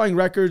 falsifying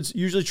records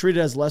usually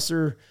treated as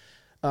lesser...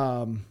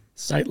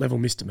 state level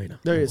misdemeanor.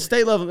 There it is.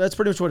 State level. That's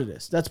pretty much what it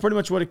is. That's pretty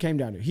much what it came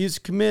down to. He's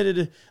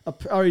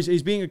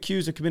he's being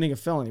accused of committing a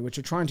felony, which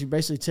are trying to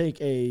basically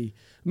take a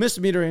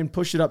misdemeanor and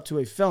push it up to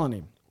a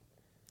felony.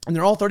 And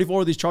they're all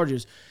 34 of these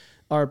charges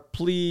are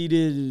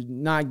pleaded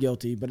not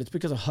guilty, but it's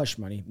because of hush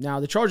money. Now,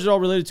 the charges are all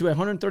related to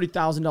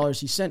 $130,000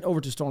 he sent over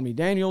to Stormy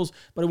Daniels,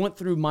 but it went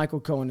through Michael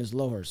Cohen, his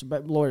lawyers,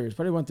 but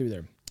it went through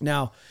there.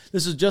 Now,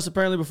 this is just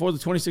apparently before the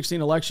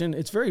 2016 election.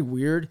 It's very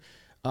weird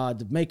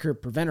to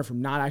prevent her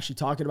from not actually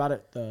talking about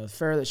it. The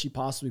affair that she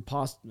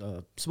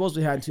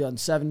supposedly had in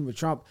 2007 with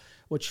Trump,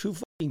 which who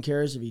fucking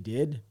cares if he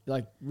did?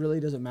 Like,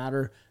 really doesn't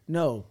matter?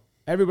 No.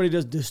 Everybody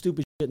does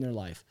stupid shit in their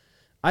life.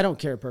 I don't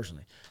care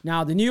personally.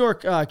 Now, the New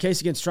York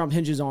case against Trump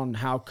hinges on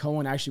how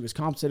Cohen actually was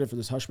compensated for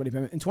this hush money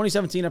payment. In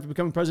 2017, after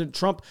becoming president,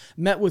 Trump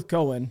met with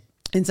Cohen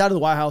inside of the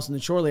White House, and then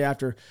shortly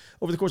after,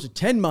 over the course of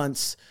 10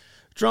 months,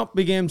 Trump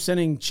began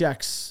sending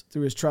checks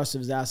through his trust of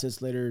his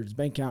assets, later his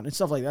bank account, and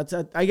stuff like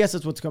that. I guess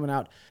that's what's coming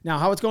out. Now,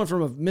 how it's going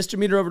from a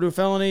misdemeanor over to a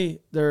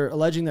felony, they're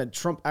alleging that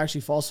Trump actually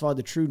falsified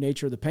the true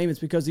nature of the payments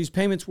because these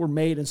payments were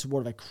made in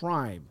support of a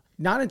crime.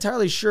 Not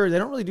entirely sure. They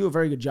don't really do a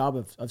very good job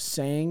of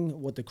saying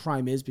what the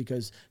crime is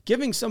because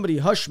giving somebody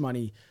hush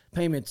money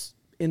payments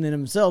in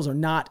themselves are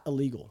not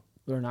illegal.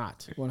 They're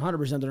not.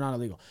 100% they're not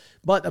illegal.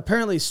 But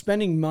apparently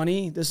spending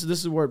money, this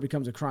is where it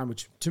becomes a crime,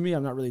 which to me,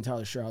 I'm not really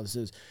entirely sure how this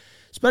is.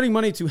 Spending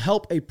money to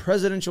help a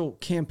presidential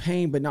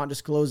campaign but not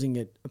disclosing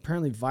it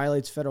apparently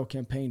violates federal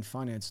campaign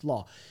finance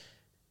law.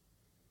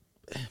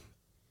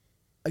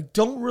 I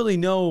don't really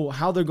know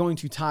how they're going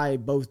to tie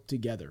both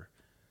together.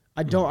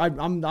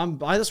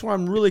 That's where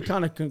I'm really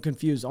kind of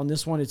confused on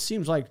this one. It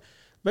seems like,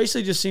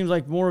 just seems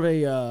like more of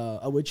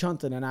a witch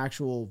hunt than an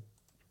actual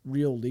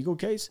real legal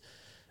case.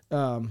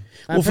 Well,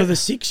 for the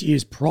 6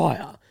 years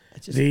prior,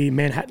 the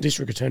Manhattan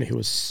District Attorney, who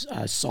was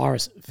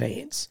Cyrus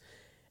Vance,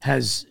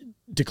 has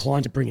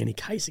declined to bring any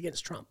case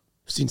against Trump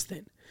since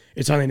then.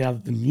 It's only now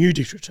that the new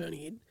District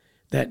Attorney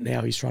that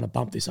now he's trying to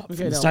bump this up from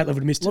the state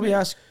level to misdemeanor. Let me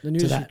ask the new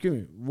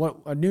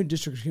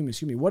District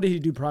Attorney, what did he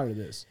do prior to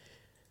this?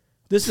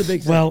 This is a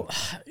big thing. Well,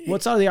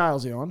 what side of the aisle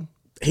is he on?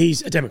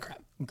 He's a Democrat.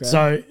 Okay.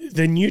 So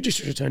the new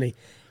District Attorney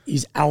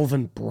is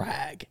Alvin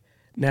Bragg.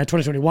 Now,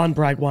 2021,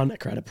 Bragg won a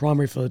crowded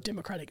primary for the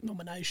Democratic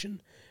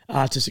nomination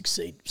to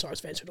succeed Cyrus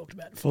Vance, who talked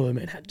about, for the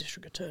Manhattan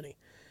District Attorney.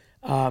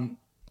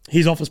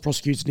 His office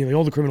prosecutes nearly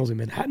all the criminals in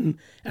Manhattan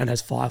and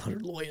has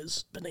 500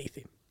 lawyers beneath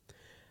him.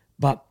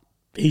 But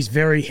he's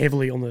very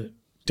heavily on the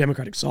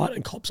Democratic side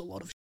and cops a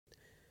lot of shit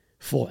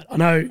for that. I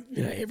know,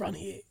 everyone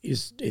here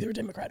is either a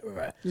Democrat or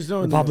a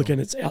Republican.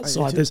 It's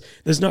outside.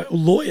 There's no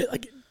lawyer.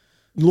 Like,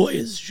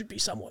 lawyers should be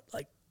somewhat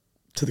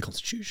to the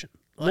Constitution.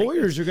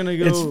 Lawyers are going to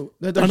go.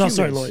 I'm not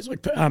sorry, lawyers.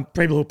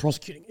 People who are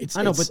prosecuting.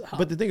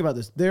 But the thing about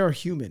this, they are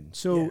human.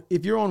 So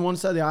if you're on one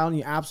side of the aisle and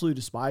you absolutely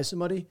despise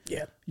somebody,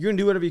 you're going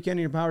to do whatever you can in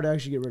your power to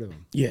actually get rid of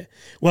them. Yeah.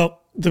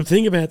 Well, the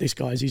thing about this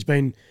guy is he's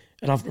been,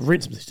 and I've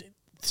written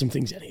some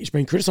things out here. He's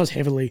been criticised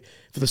heavily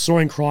for the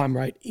soaring crime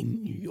rate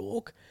in New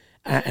York.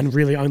 And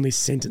really only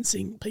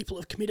sentencing people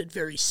who have committed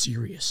very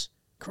serious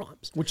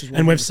crimes.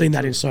 And we've seen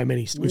that in so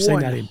many. We've seen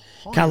that in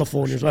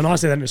California. And I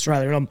see that in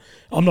Australia. And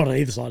I'm not on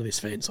either side of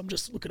this fence. I'm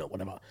just looking at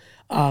whatever.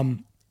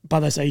 But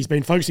they say he's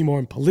been focusing more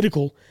on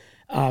political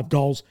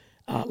goals,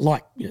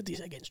 like this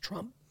against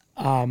Trump,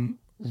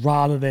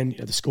 rather than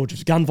the scourge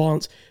of gun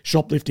violence,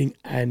 shoplifting,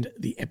 and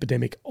the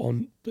epidemic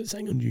on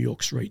New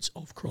York streets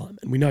of crime.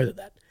 And we know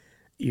that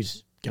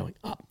is going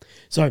up.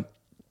 So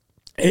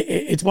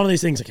it's one of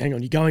these things like, hang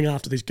on, you're going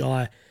after this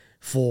guy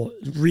for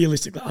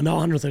realistically, I know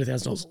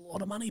 $130,000 is a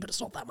lot of money, but it's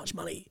not that much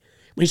money.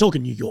 When you're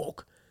talking New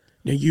York,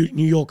 New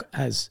York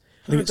has...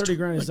 I think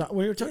 $130,000 is not...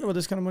 When you're talking about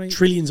this kind of money...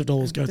 Trillions of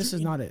dollars go... This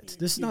is not it.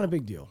 This is not a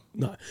big deal.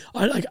 No.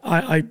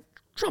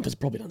 Trump has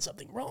probably done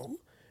something wrong,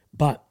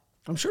 but...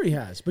 I'm sure he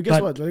has. But guess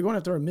what? They're going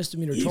after a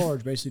misdemeanor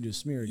charge basically to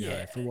smear a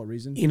guy. For what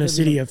reason? In a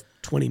city of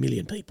 20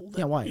 million people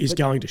is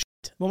going to shit.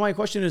 Well, my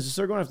question is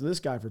they're going after this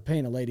guy for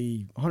paying a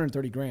lady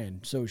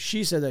 $130,000. So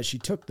she said that she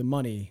took the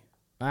money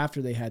after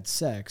they had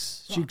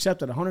sex. She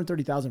accepted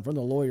 $130,000 from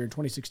the lawyer in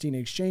 2016 in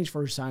exchange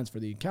for her signs for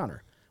the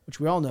encounter, which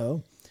we all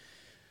know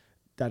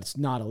that's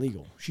not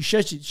illegal. She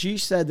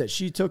said that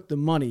she took the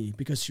money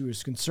because she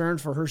was concerned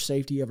for her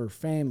safety of her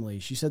family.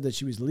 She said that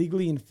she was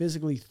legally and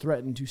physically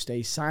threatened to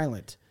stay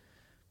silent.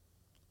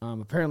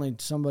 Apparently,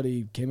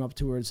 somebody came up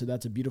to her and said,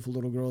 "That's a beautiful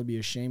little girl. It'd be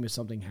a shame if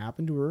something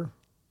happened to her."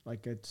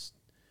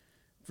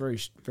 Very,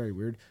 very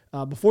weird.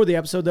 Before the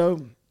episode,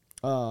 though,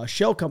 a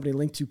shell company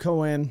linked to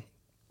Cohen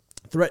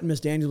threatened Ms.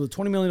 Daniels with a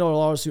 $20 million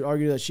lawsuit,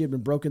 arguing that she had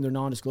been broken their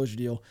non-disclosure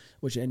deal,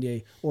 which is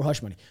NDA or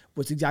hush money.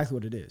 What's exactly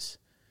what it is.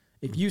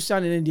 If you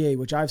sign an NDA,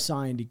 which I've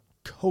signed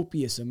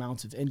copious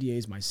amounts of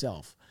NDAs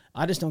myself,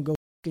 I just don't go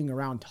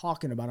around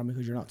talking about them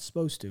because you're not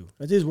supposed to.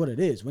 That is what it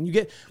is. When you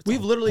get,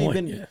 we've literally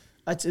been.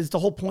 It's the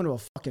whole point of a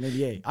fucking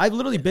NDA. I've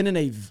literally been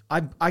in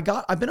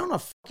I've been on a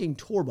fucking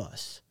tour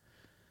bus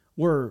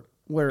where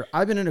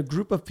I've been in a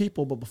group of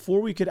people, but before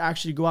we could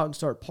actually go out and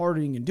start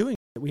partying and doing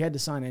it, we had to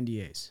sign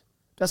NDAs.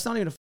 That's not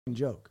even a fucking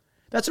joke.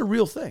 That's a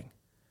real thing.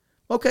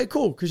 Okay,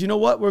 cool. Because you know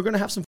what? We're going to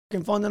have some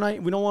fucking fun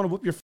tonight. We don't want to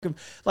whoop your fucking...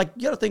 Like,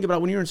 you got to think about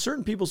it. When you're in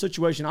certain people's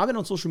situation, I've been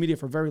on social media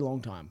for a very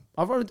long time.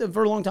 I've been a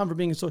very long time for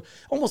being in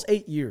almost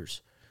 8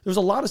 years. There's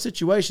a lot of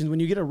situations when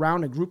you get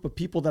around a group of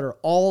people that are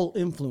all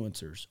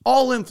influencers.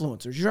 All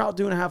influencers. You're out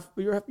doing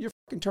you're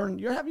fucking turning,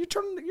 you're having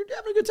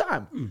a good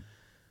time.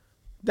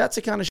 That's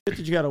the kind of shit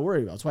that you got to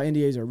worry about. That's why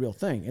NDAs are a real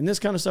thing. And this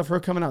kind of stuff, her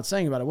coming out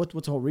saying about it, what's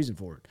the whole reason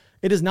for it?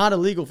 It is not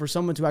illegal for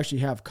someone to actually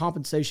have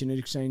compensation in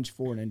exchange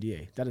for an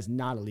NDA. That is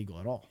not illegal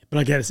at all. But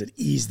I guess it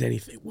is then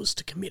if it was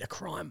to commit a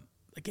crime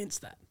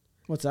against that.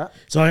 What's that?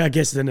 So I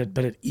guess then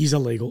it is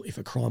illegal if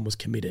a crime was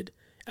committed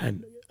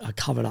and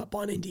covered up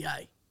by an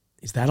NDA.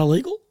 Is that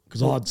illegal?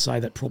 Because I'd say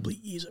that probably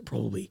is. It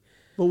probably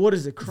But what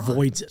is the crime?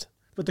 Voids it.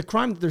 But the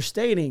crime that they're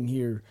stating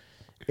here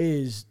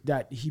is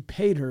that he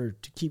paid her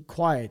to keep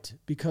quiet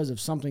because of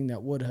something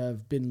that would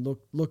have been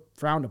looked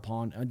frowned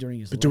upon during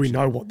his. But do we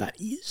know what that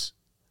is?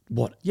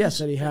 What? Yes,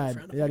 that he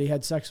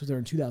had sex with her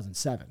in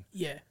 2007.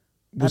 Yeah,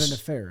 Had an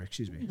affair.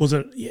 Excuse me. Was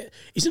it? Yeah,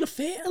 is an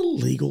affair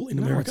illegal in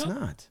America? No,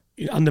 it's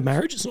not. Under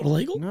marriage, it's not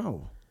illegal.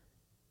 No.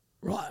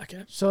 Right.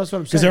 Okay. So that's what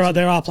I'm saying. Because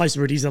there are places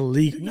where it is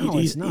illegal. No,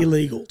 it is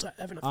illegal to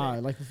have an affair.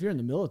 Like if you're in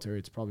the military,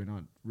 it's probably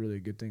not really a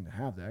good thing to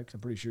have that because I'm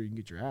pretty sure you can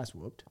get your ass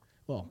whooped.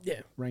 Well,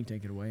 yeah, rank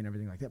taken away and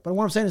everything like that. But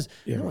what I'm saying is,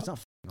 it's not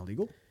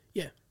illegal.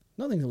 Yeah,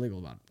 nothing's illegal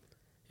about it.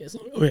 Yeah, it's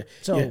not. Oh, yeah.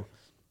 So. Yeah.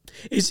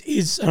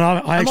 Is and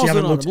I actually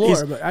haven't looked.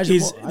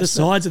 Is the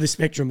sides of the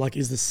spectrum like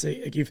is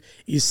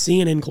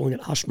CNN calling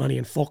it hush money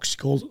and Fox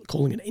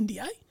calling it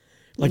NDA?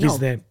 Like is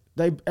there?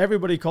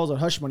 Everybody calls it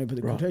hush money, but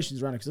the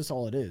quotations around it because that's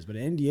all it is. But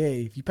an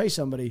NDA, if you pay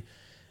somebody,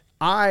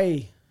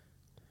 you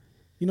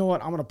know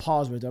what? I'm going to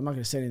pause with it. I'm not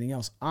going to say anything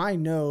else. I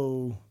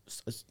know.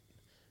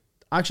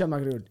 Actually, I'm not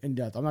going to go in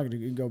depth. I'm not going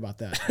to go about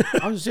that.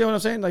 I'm just, see what I'm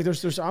saying? Like, I'm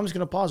just going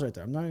to pause right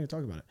there. I'm not going to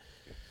talk about it.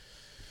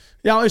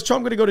 Now, is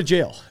Trump going to go to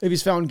jail if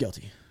he's found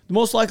guilty? The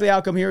most likely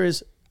outcome here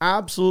is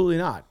absolutely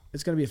not.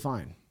 It's going to be a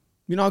fine.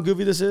 You know how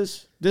goofy this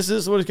is? This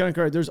is what is kind of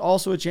crazy. There's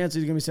also a chance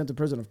he's going to be sent to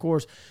prison, of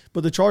course,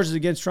 but the charges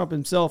against Trump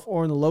himself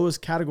are in the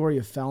lowest category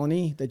of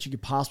felony that you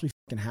could possibly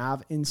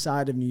have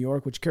inside of New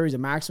York, which carries a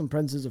maximum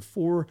sentence of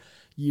 4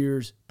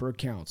 years per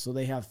count. So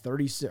they have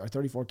 36 or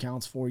 34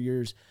 counts, 4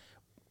 years.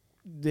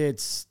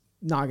 It's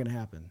not going to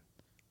happen.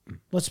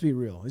 Let's be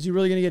real. Is he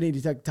really going to get any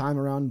detect time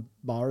around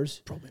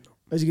bars? Probably not.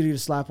 Is he going to get a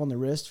slap on the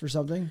wrist for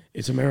something?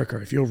 It's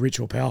America. If you're rich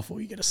or powerful,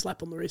 you get a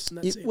slap on the wrist, and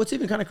that's it. What's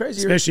even kind of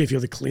crazy, especially if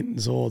you're the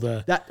Clintons or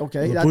the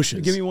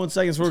Bushes. Give me 1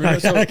 second. So we're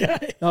gonna,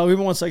 okay. No, give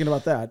me 1 second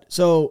about that.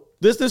 So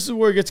this is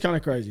where it gets kind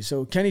of crazy.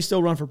 So can he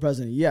still run for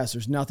president? Yes.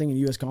 There's nothing in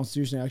the U.S.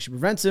 Constitution that actually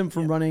prevents him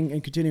from running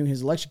and continuing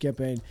his election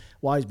campaign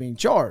while he's being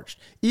charged.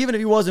 Even if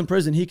he was in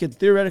prison, he could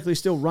theoretically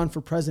still run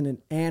for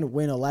president and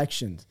win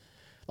elections.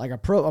 Like a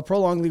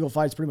prolonged legal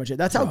fight is pretty much it.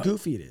 That's how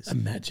goofy it is.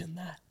 Imagine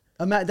that.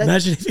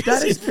 Imagine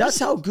that's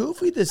how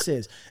goofy this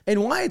is,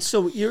 and why it's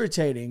so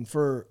irritating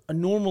for a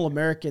normal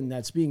American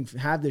that's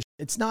have this.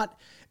 It's not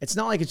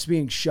like it's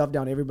being shoved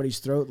down everybody's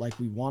throat like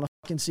we want to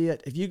fucking see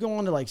it. If you go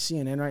on to like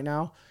CNN right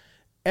now,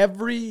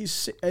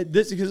 because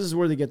this is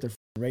where they get their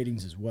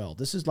ratings as well.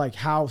 This is like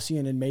how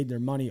CNN made their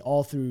money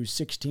all through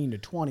 16 to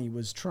 20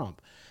 was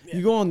Trump. Yeah.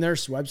 You go on their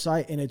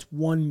website and it's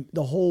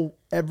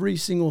every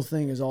single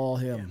thing is all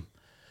him,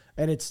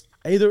 and it's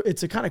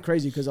a kind of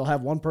crazy because they'll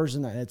have one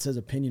person that it says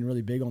opinion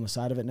really big on the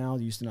side of it now.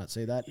 They used to not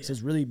say that. It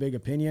says really big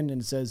opinion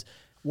and it says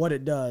what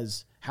it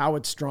does, how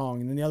it's strong.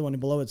 And then the other one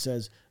below it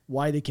says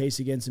why the case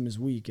against him is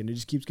weak. And it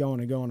just keeps going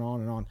and going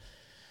on and on.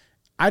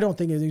 I don't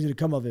think anything's going to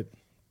come of it.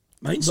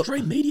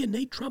 Mainstream media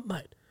need Trump,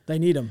 mate. They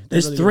need him.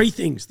 There's really three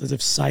things that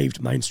have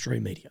saved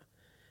mainstream media.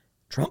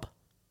 Trump,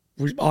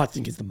 which I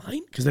think is the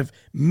main, because they've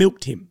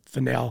milked him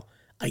for now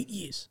 8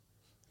 years.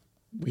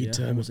 Weird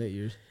term. Almost 8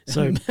 years.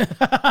 So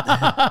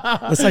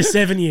let's say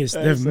 7 years.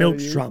 They've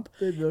milked Trump.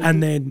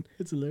 And then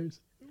it's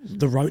hilarious.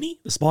 The Roni,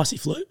 the spicy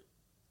flu,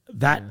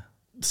 that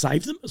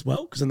saved them as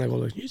well because then they got all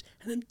those news.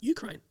 And then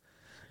Ukraine.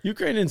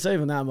 Ukraine didn't save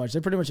them that much.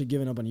 They pretty much had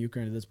given up on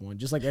Ukraine at this point.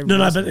 Just like everybody.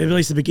 No, but at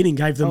least the beginning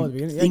gave them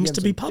things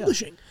to be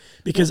publishing.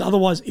 Because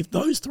otherwise, if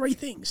those three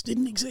things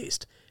didn't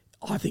exist,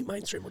 I think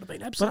mainstream would have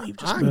been absolutely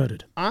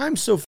murdered. I'm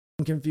so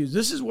confused.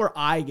 This is where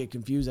I get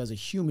confused as a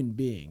human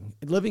being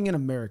living in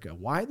America.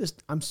 Why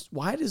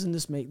doesn't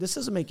this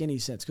make any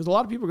sense? Because a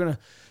lot of people are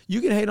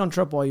you can hate on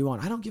Trump all you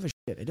want. I don't give a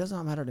shit. It does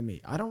not matter to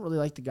me. I don't really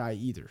like the guy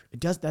either.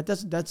 That's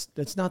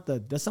not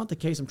the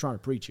case I'm trying to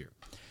preach here.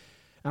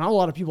 And a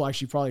lot of people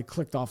actually probably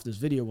clicked off this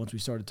video once we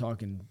started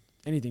talking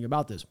anything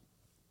about this.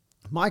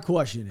 My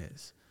question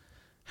is,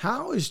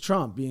 how is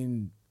Trump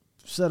being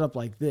set up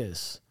like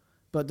this,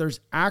 but there's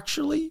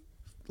actually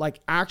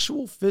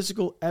actual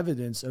physical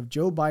evidence of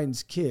Joe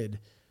Biden's kid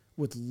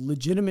with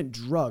legitimate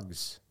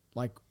drugs,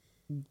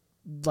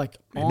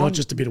 not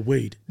just a bit of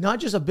weed. Not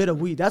just a bit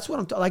of weed. That's what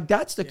I'm talking.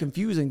 That's the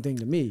confusing thing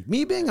to me.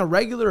 Me being a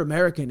regular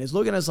American is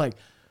looking at us like,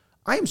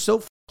 I am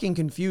so fucking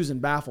confused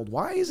and baffled.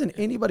 Why isn't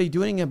anybody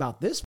doing anything about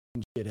this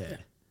fucking shithead?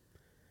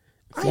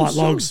 Flight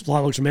logs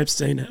from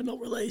Epstein are not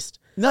released.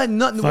 Nothing.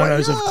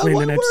 Photos of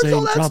Clinton,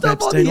 Epstein, Trump,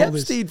 Epstein, all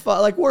this.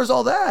 Like, where's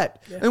all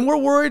that? Yeah. And we're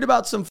worried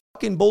about some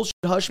fucking bullshit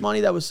hush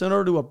money that was sent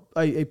over to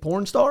a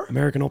porn star?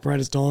 American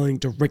operators dying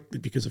directly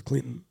because of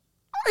Clinton.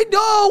 I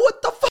know.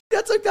 What the fuck?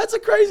 That's a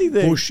crazy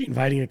thing. Bush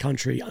invading a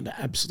country under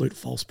absolute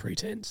false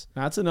pretense.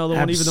 That's another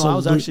one, even though I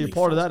was actually a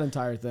part of that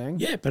entire thing.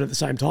 Yeah, but at the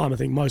same time, I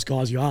think most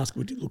guys you ask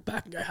would look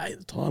back and go, hey, at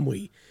the time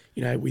we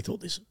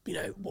thought this,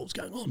 what was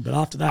going on. But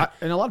after that,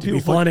 and a lot of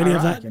people find any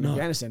Iraq of that? and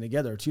Afghanistan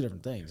together are two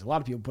different things. A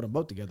lot of people put them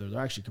both together.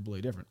 They're actually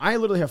completely different. I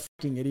literally have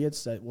fucking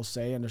idiots that will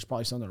say, and there's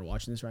probably some that are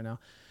watching this right now,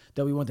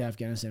 that we went to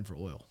Afghanistan for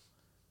oil.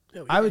 Oh,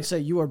 yeah. I would say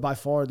you are by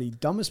far the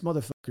dumbest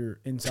motherfucker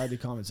inside the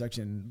comment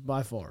section,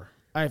 by far.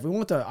 If we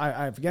went to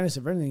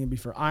Afghanistan for anything, it'd be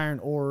for iron,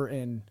 ore,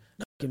 and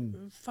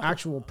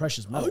actual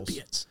precious metals.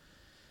 Opiates.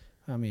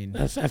 I mean,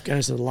 Afghanistan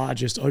is the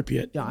largest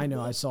opiate. Yeah, I know.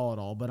 I saw it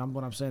all. But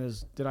what I'm saying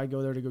is, did I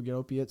go there to go get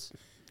opiates?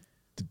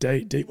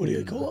 The what do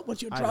you call it?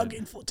 What's your drug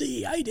in for?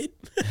 DEA did.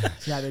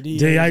 Yeah, the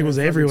DEA was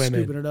everywhere,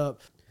 man. Scooping it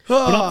up.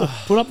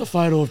 Put up the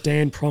photo of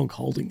Dan Pronk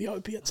holding the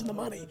opiates and the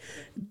money.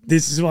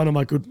 This is one of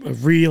my a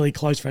really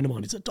close friend of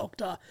mine. He's a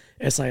doctor,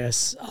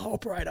 SAS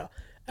operator.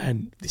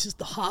 And this is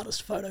the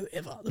hardest photo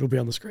ever that'll be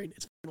on the screen.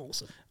 It's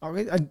awesome.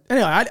 Anyway,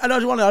 I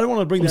don't want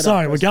to bring that up.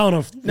 Sorry, we're going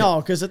off.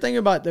 No, because the thing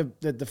about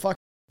the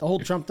whole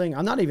Trump thing,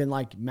 I'm not even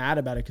mad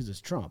about it because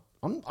it's Trump.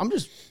 I'm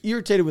just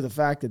irritated with the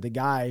fact that the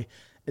guy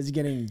is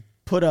getting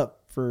put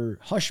up for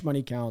hush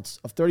money counts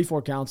of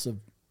 34 counts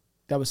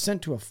that was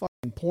sent to a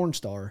fucking porn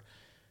star,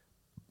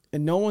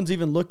 and no one's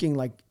even looking.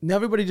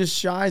 Everybody just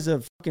shies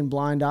a fucking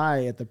blind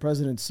eye at the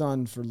president's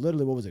son for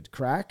literally, what was it,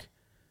 crack?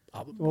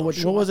 What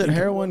was it,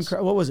 heroin?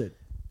 What was it?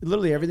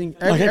 Literally everything.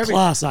 Every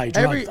class A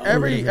drug.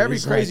 Every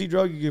crazy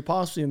drug you could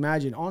possibly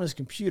imagine on his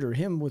computer.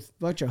 Him with a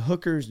bunch of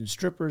hookers and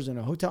strippers in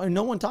a hotel. And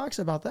no one talks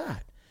about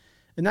that.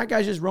 And that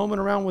guy's just roaming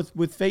around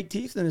with fake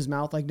teeth in his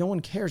mouth like no one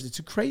cares. It's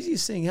the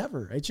craziest thing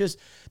ever. It's just,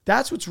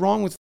 that's what's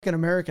wrong with fucking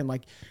American.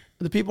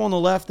 The people on the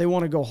left, they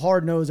want to go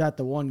hard nose at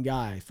the one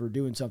guy for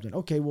doing something.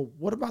 Okay, well,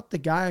 what about the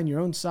guy on your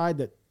own side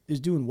that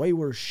is doing way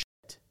worse shit?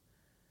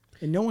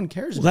 And no one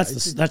cares about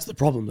it. That's the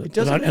problem.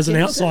 As an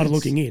outsider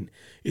looking in,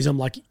 is I'm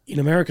like, in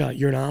America,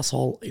 you're an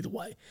asshole either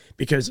way.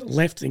 Because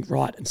left think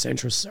right and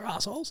centrists are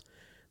assholes.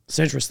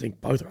 Centrists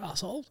think both are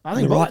assholes. I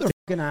think both are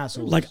fucking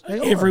assholes.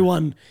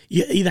 Everyone,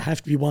 you either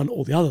have to be one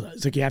or the other.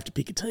 It's like you have to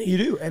pick a team. You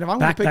do. And if I'm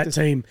going to pick that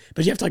team,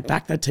 but you have to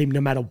back that team no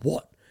matter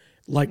what.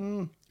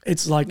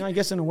 It's like... I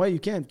guess in a way you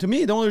can. To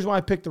me, the only reason why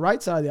I picked the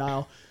right side of the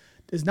aisle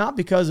is not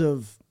because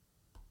of...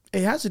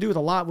 It has to do with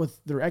a lot with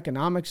their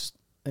economics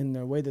and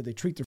the way that they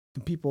treat their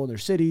people in their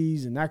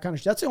cities and that kind of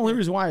shit. That's the only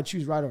reason why I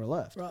choose right over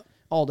left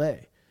all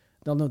day.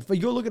 If you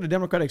go look at a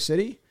Democratic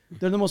city,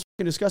 they're the most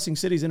disgusting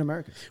cities in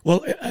America.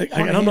 Well,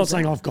 and I'm not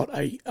saying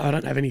I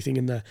don't have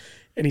anything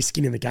any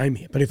skin in the game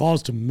here, but if I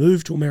was to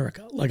move to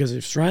America, like as an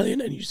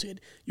Australian, and you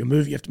said you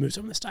have to move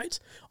some of the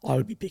states, I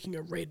would be picking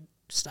a red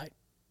state.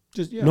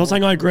 Not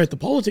saying I agree with the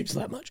politics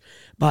that much,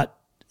 but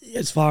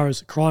as far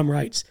as crime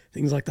rates,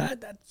 things like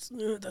that, that's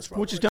right.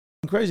 Which is kind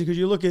of crazy because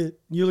you look at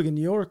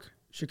New York,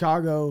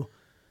 Chicago,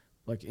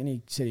 like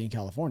any city in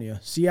California,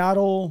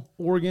 Seattle,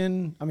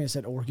 Oregon. I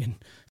said Oregon,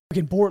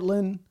 fucking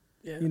Portland.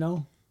 Yeah.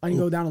 I can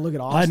go down and look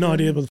at Austin. I had no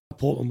idea what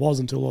Portland was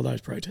until all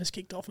those protests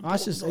kicked off. You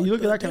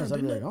look at that kind of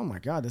stuff, you're like, oh my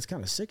God, that's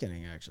kind of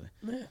sickening, actually.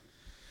 Yeah.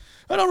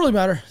 It don't really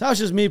matter. That was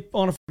just me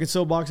on a fucking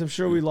soapbox. I'm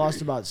sure we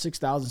lost about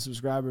 6,000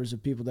 subscribers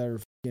of people that are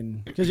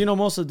fucking... Because,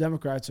 most of the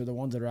Democrats are the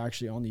ones that are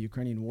actually on the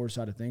Ukrainian war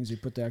side of things. They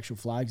put the actual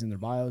flags in their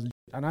bios.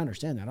 And I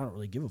understand that. I don't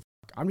really give a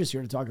fuck. I'm just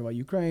here to talk about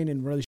Ukraine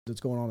and really shit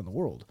that's going on in the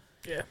world.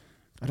 Yeah.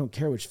 I don't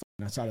care which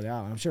side of the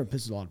aisle. I'm sure it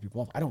pisses a lot of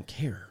people off. I don't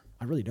care.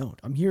 I really don't.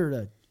 I'm here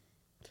to...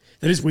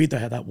 That is weird, though,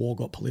 how that war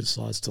got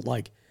politicized to,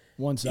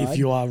 one side. If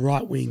you are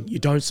right-wing, you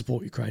don't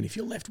support Ukraine. If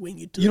you're left-wing,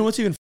 you do. You know what's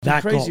even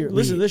crazier?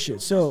 Listen to this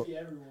shit. So...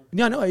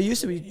 Yeah, no, it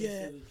used to be.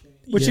 Yeah.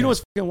 But you know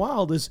what's fucking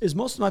wild is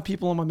most of my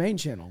people on my main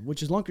channel,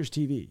 which is Lunkers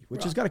TV,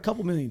 which has got a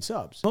couple million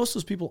subs. Most of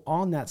those people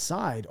on that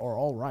side are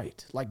all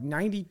right.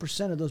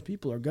 90% of those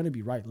people are going to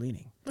be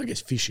right-leaning. I guess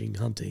fishing,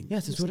 hunting.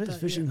 Yes, that's what it is.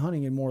 Fishing,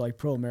 hunting, and more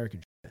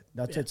pro-American shit.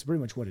 That's pretty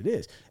much what it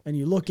is. And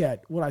you look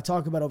at what I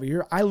talk about over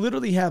here, I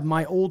literally have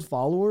my old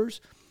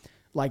followers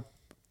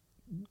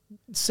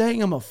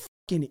saying I'm a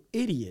fucking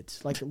idiot.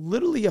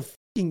 Literally a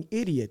fucking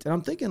idiot. And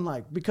I'm thinking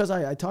because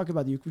I talk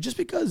about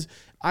because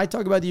I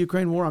talk about the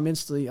Ukraine war, I'm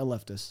instantly a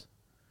leftist.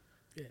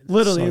 Yeah,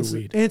 literally so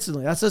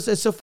instantly. That's just,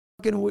 it's so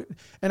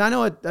and I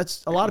know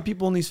that's a lot of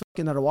people in these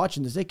fucking that are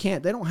watching this. They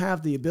don't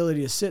have the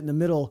ability to sit in the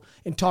middle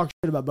and talk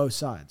shit about both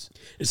sides.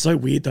 It's so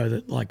weird though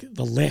that like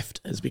the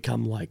left has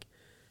become like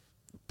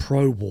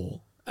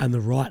pro-war and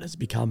the right has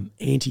become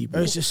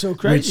anti-war. It's just so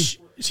crazy.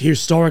 Which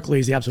historically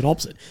is the absolute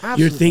opposite.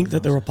 Absolutely You'd think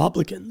that the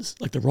Republicans,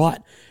 like the right,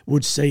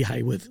 would see,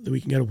 hey, we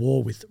can go to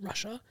war with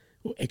Russia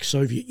or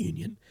ex-Soviet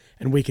Union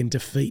and we can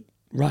defeat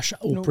Russia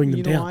or bring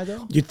them down. Why,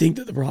 though? You'd think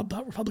that the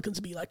Republicans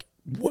would be like,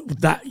 what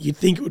would that? You'd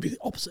think it would be the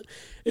opposite.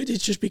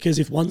 It's just because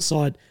if one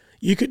side,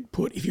 you could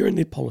put, if you're in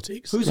the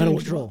politics, Who's no matter in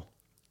what you are, control?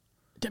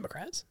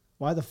 Democrats.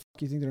 Why the fuck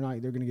do you think they're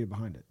going to get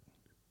behind it?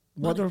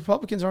 Well, the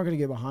Republicans aren't going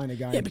to get behind a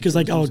guy. Yeah, because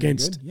they go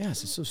against.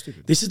 Yes, it's so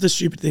stupid. This is the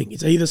stupid thing.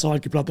 It's either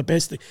side could put up the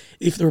best thing.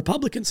 If the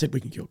Republicans said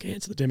we can cure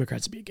cancer, the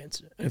Democrats would be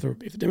against it. If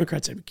the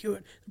Democrats said we cure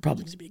it, the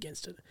Republicans would be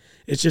against it.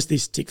 It's just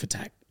this tick for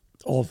tack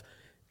of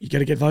you got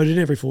to get voted in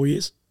every 4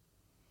 years.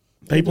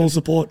 People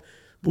support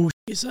bullshit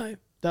you say.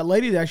 That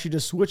lady that actually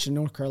just switched in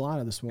North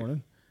Carolina this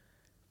morning,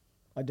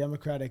 a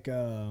Democratic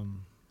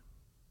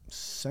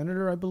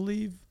senator, I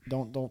believe.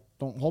 Don't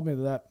hold me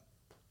to that.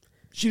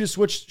 She just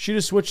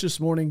switched this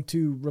morning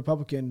to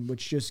Republican,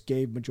 which just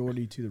gave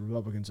majority to the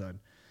Republican side.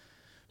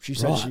 She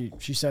said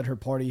she said her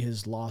party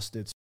has lost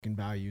its fucking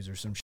values or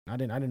some shit. I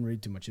didn't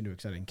read too much into it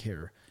because I didn't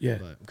care. Yeah,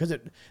 because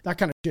that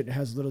kind of shit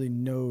has literally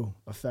no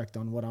effect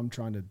on what I'm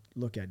trying to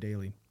look at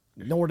daily.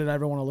 Nor did I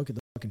ever want to look at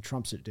the fucking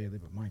Trump shit daily.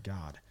 But my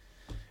God,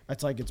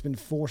 that's like it's been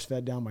force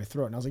fed down my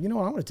throat. And I was like, you know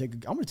what? I'm gonna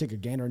take a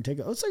gander and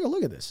let's take a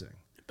look at this thing.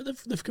 But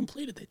they've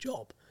completed their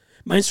job.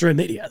 Mainstream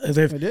media,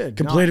 they've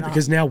completed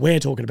because now we're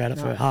talking about it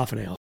for half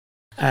an hour,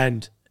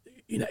 and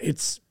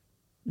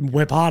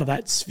we're part of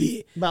that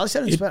sphere. But I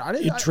said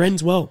it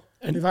trends well.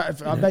 And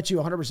I bet you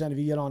 100% if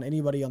you get on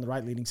anybody on the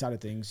right leading side of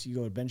things, you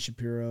go to Ben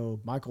Shapiro,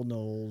 Michael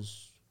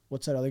Knowles,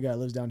 what's that other guy that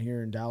lives down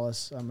here in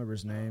Dallas? I don't remember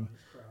his name.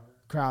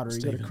 Crowder.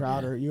 You go to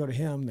Crowder. Yeah. You go to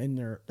him in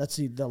there. That's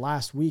the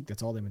last week.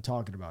 That's all they've been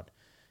talking about.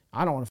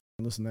 I don't want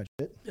to listen to that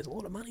shit. There's a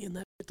lot of money in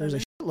that. There's a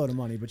shitload of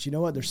money, but you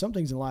know what? There's some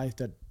things in life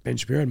that Ben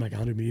Shapiro would make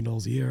 $100 million a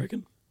year. I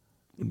reckon.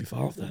 Wouldn't be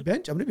far off that. I'm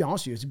going to be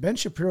honest with you. If Ben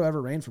Shapiro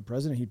ever ran for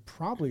president, he'd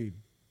probably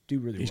do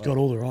really well. He's got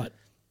all the right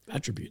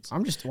attributes.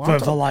 I'm just for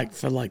like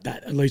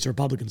that. At least the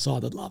Republican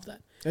side, they'd love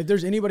that. If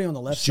there's anybody on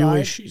the left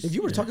side, if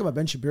you were talking about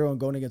Ben Shapiro and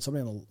going against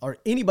somebody or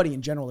anybody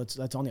in general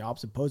that's on the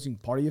opposite opposing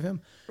party of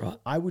him, right,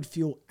 I would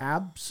feel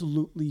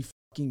absolutely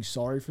fucking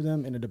sorry for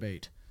them in a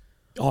debate.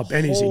 Oh,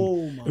 Ben is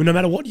no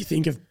matter what you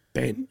think of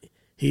Ben,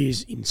 he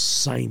is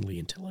insanely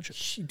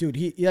intelligent. Dude,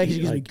 he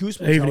gives me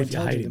goosebumps. Even if you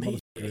hate him,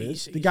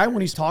 the guy when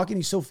he's talking,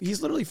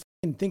 he's literally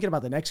fucking thinking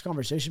about the next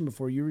conversation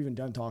before you're even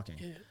done talking.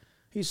 Yeah.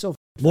 He's so.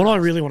 What I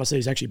really want to see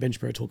is actually Ben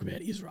Shapiro talk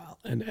about Israel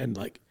and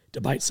like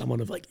debate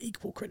someone of like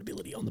equal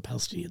credibility on the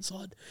Palestinian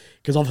side,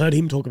 because I've heard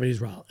him talk about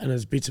Israel and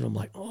there's bits of him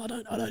like, I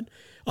don't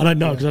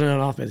know because I don't know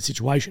enough about the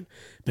situation.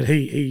 But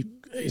he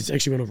is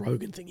actually on a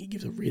Rogan thing. He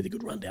gives a really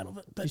good rundown of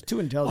it. But he's too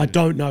intelligent. I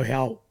don't know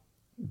how.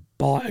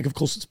 Of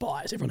course, it's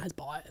bias. Everyone has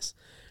bias.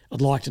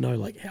 I'd like to know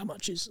like how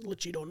much is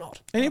legit or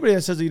not. Anybody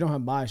that says that you don't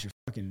have bias,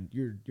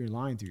 you're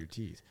lying through your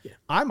teeth. Yeah.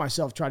 I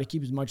myself try to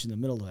keep as much in the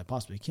middle as I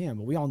possibly can,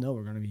 but we all know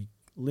we're going to be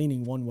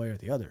leaning one way or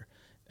the other.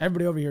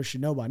 Everybody over here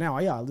should know by now.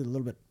 Yeah, I lean a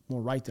little bit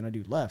more right than I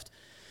do left,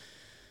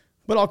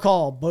 but I'll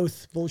call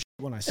both bullshit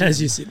when I see.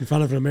 As you sit in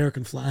front of an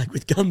American flag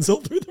with guns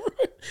all through the room.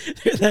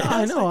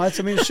 I know.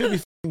 It should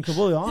be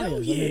completely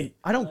honest. Yeah.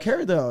 I don't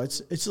care though.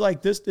 It's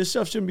like this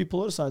stuff shouldn't be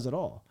politicized at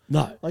all.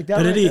 No, like that.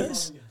 But right it there,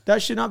 is.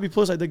 That should not be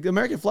politicized. The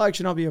American flag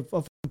should not be a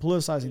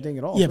politicizing thing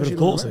at all. Yeah, but of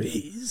course it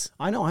is.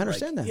 I know. I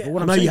understand that. Yeah, but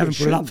what I I'm know saying, you haven't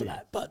put it up for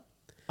that, but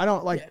I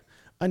don't like. Yeah.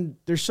 And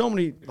there's so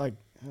many like.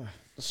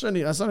 That's not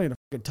even a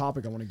fucking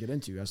topic I want to get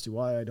into as to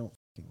why I don't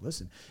fucking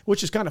listen.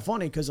 Which is kind of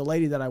funny because the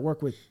lady that I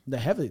work with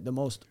the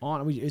most on,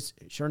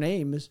 her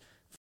name is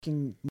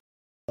fucking,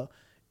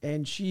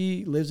 and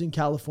she lives in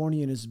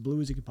California and is as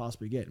blue as you could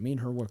possibly get. Me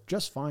and her work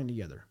just fine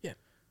together. Yeah.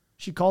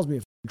 She calls me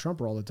a fucking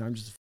Trumper all the time,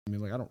 just to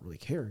like I don't really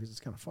care because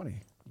it's kind of funny.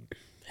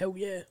 Hell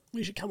yeah,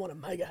 we should come on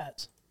and mega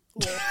hats.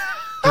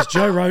 Does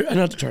Joe Biden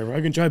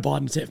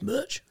have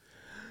merch?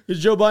 Does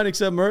Joe Biden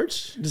accept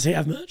merch? Does he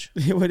have merch?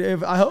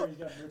 I hope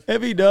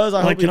if he does,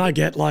 I hope. Can I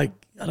get like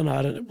I don't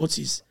know what's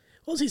his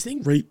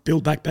thing?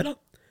 Build Back Better.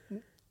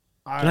 Can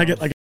I get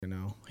like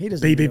no? He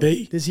doesn't.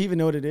 BBB. Does he even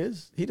know what it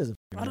is? He doesn't.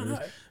 I don't know.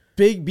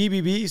 Big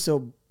BBB.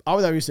 So I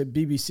would have you said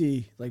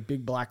BBC, like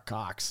big black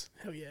cocks.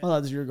 Hell yeah. I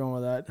thought you were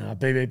going with that.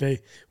 BBB.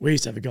 We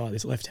used to have a guy,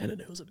 this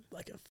lieutenant, who was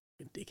like a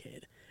fucking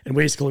dickhead, and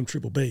we used to call him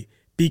Triple B,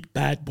 Big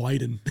Bad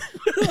Biden.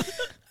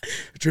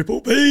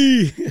 Triple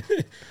B.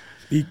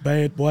 Big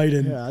Bad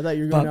Biden. Yeah, I thought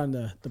you were going down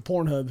the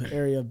Pornhub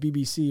area of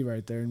BBC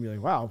right there and be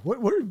like, wow,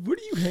 where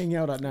do you hang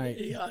out at night?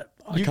 Yeah,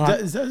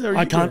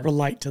 I can't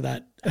relate to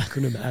that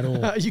acronym at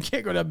all. You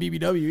can't go down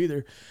BBW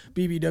either.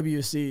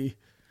 BBWC.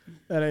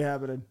 That ain't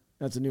happening.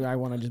 That's a new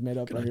one I just made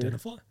up Can right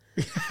identify.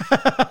 here.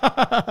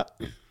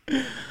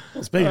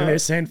 Speaking of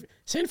this,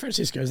 San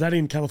Francisco, is that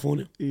in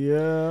California?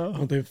 Yeah.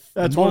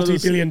 That's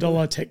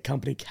multi-billion-dollar tech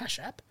company Cash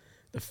App.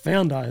 The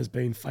founder has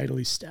been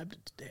fatally stabbed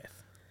to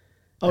death.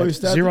 Oh, he's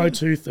stabbed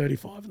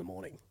 02:35 in the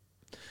morning.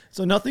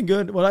 So nothing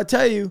good. What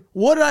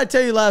did I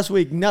tell you last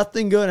week?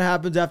 Nothing good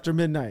happens after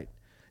midnight.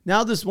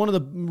 Now this one of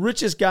the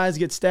richest guys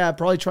gets stabbed,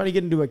 probably trying to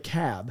get into a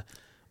cab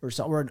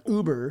or an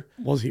Uber.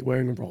 Was he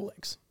wearing a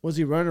Rolex? Was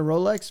he wearing a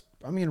Rolex?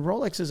 I mean,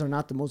 Rolexes are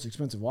not the most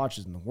expensive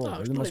watches in the world. No,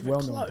 They're it's the not most even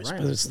well-known close,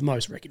 brand. but it's the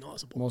most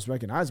recognizable. Most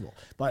recognizable.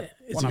 But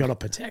Has he got a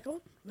Patek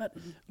on?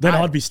 Then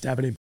I'd be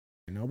stabbing him.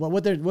 You know, but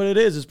what it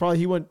is probably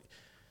he went.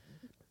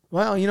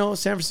 Well, you know,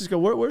 San Francisco.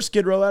 Where's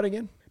Skid Row at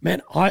again?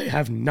 Man, I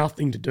have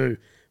nothing to do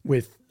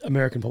with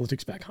American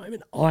politics back home,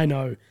 and I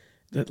know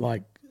that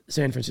like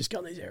San Francisco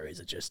and these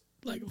areas are just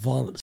like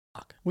violent as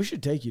fuck. We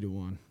should take you to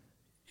one.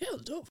 Yeah,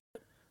 let's do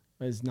it.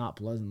 It's not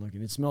pleasant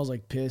looking. It smells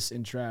like piss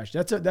and trash.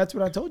 That's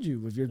what I told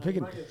you. If you're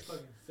picking,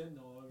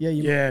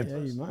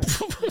 you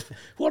might.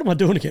 What am I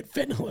doing to get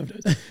fentanyl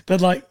overdose?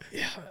 But like,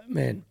 yeah,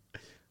 man,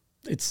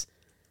 it's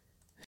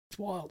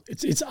wild.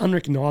 It's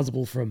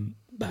unrecognizable from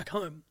back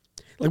home.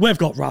 Like we've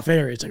got rough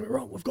areas. Don't get me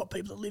wrong. We've got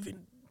people that live in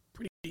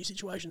pretty shitty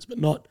situations, but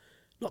not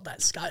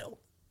that scale.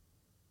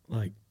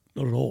 Like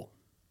not at all.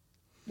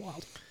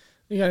 Wild.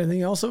 You got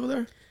anything else over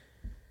there?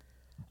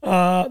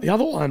 The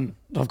other one,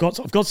 I've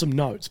got some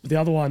notes, but the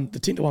other one, the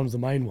Tinder one was the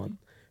main one.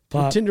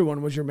 But The Tinder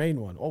one was your main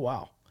one. Oh,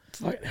 wow.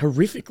 like,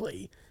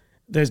 horrifically,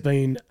 there's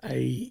been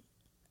a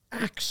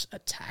axe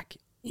attack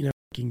in a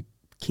fucking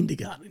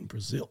kindergarten in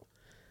Brazil.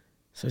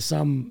 So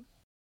some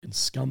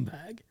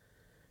scumbag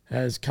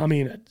has come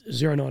in at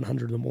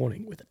 0900 in the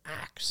morning with an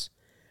axe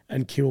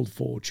and killed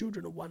 4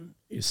 children, and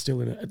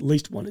at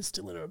least one is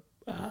still in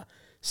a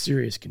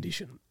serious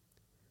condition.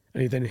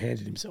 And he then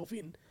handed himself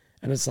in.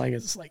 And it's saying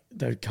it's like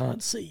they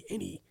can't see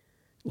any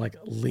like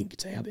link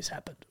to how this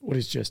happened. What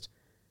is just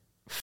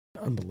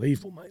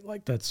unbelievable, mate.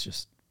 Like that's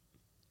just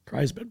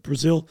crazy. But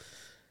Brazil,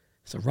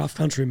 it's a rough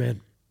country,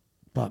 man.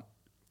 But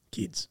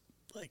kids,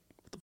 like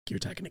what the fuck you're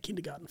attacking a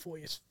kindergarten for?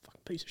 You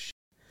fucking piece of shit.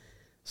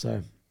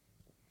 So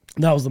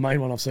that was the main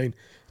one I've seen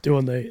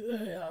doing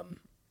the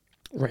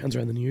rounds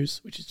around the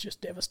news, which is just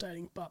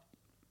devastating. But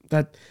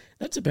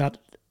that's about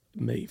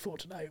me for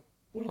today.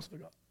 What else have we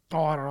got?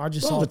 Oh, I don't know. I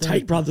just saw the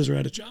Tate brothers are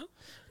out of jail.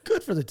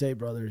 Good for the Tate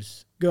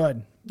brothers.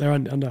 Good. They're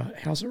under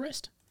house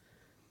arrest.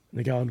 And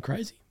they're going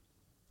crazy.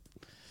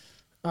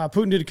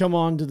 Putin did come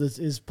on to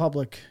his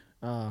public,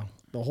 the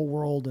whole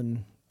world,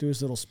 and do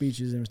his little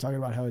speeches, and was talking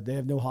about how they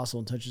have no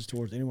hostile intentions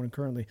towards anyone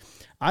currently.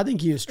 I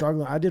think he is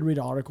struggling. I did read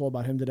an article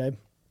about him today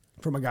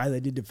from a guy that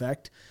did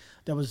defect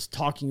that was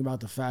talking about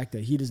the fact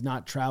that he does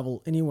not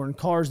travel anywhere in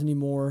cars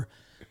anymore.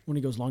 When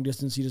he goes long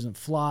distance, he doesn't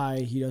fly.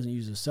 He doesn't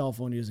use a cell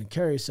phone. He doesn't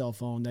carry a cell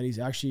phone. That he's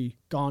actually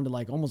gone to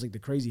like almost like the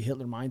crazy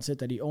Hitler mindset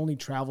that he only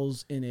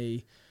travels in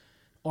a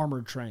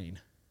armored train.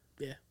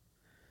 Yeah.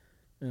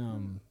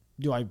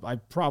 I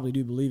probably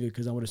do believe it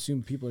because I would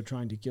assume people are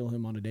trying to kill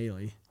him on a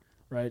daily,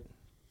 right?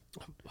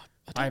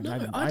 I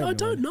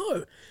don't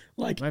know.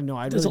 Like, I have no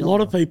idea. There's a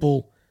lot of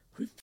people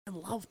who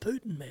love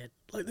Putin, man.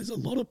 Like, there's a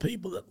lot of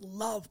people that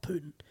love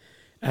Putin.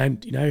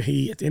 And, you know,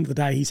 he, at the end of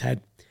the day, he's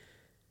had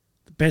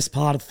the best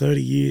part of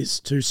 30 years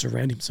to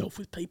surround himself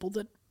with people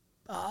that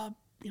are,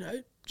 you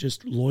know,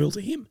 just loyal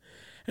to him.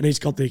 And he's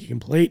got the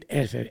complete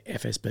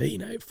FSB, you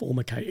know,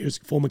 former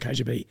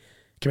KGB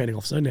commanding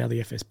officer, now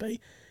the FSB.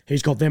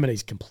 He's got them at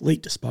his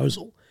complete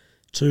disposal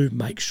to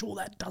make sure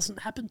that doesn't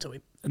happen to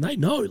him. And they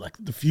know, like,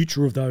 the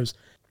future of those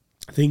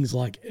things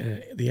like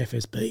the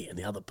FSB and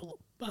the other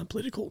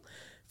political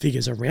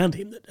figures around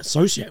him that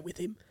associate with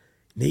him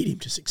need him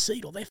to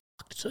succeed or they're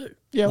fucked too.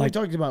 Yeah, like, we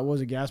talked about, what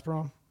was it,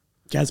 Gazprom?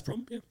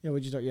 Gazprom, yeah. Yeah, we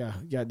just talked,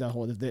 yeah, that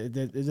whole, if they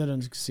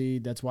don't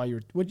succeed, that's why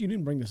you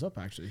didn't bring this up,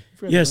 actually.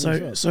 Yeah,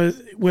 so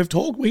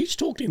we each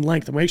talked in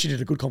length, and we actually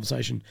did a good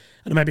conversation,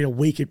 and maybe a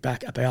week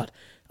back about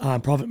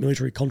private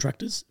military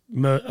contractors.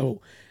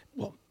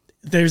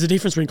 There's a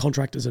difference between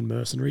contractors and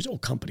mercenaries, or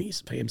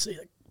companies, PMC,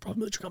 like private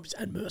military companies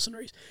and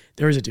mercenaries.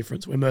 There is a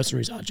difference where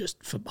mercenaries are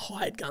just for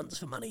hired guns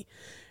for money,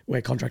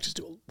 where contractors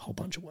do a whole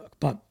bunch of work.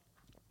 But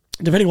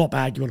depending on what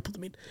bag you want to put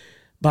them in.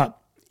 But,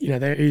 you know,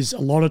 there is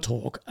a lot of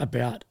talk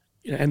about,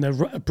 you know, and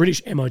the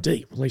British MOD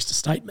released a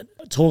statement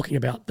talking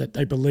about that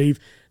they believe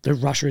that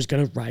Russia is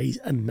going to raise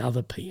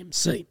another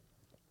PMC.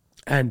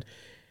 And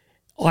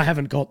I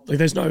haven't got, like,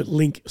 there's no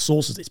link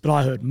sources to this, but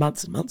I heard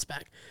months and months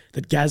back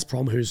that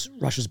Gazprom, who's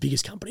Russia's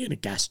biggest company and a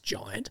gas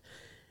giant,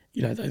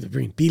 you know, they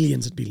bring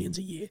billions and billions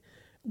a year,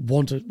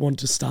 want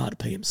to start a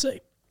PMC.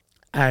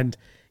 And,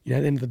 you know,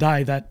 at the end of the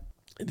day, that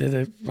they're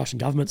the Russian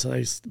government, but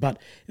at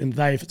the end of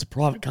the day, if it's a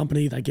private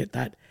company, they get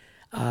that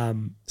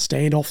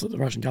standoff that the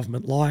Russian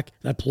government like,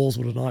 that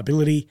plausible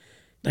deniability,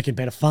 they can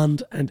better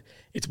fund, and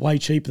it's way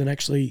cheaper than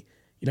actually,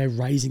 you know,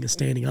 raising a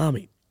standing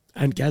army.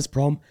 And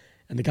Gazprom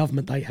and the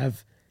government, they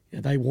have, you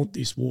know, they want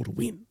this war to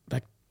win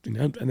back, you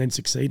know, and then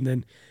succeed, and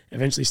then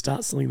eventually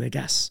start selling their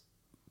gas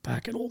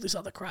back and all this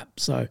other crap.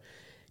 So,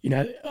 you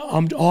know,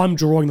 I'm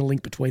drawing the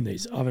link between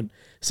these. I haven't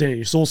seen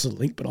any source of the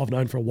link, but I've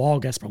known for a while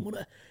Gazprom want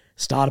to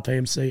start a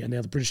PMC, and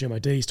now the British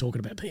MOD is talking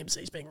about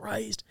PMCs being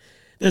raised.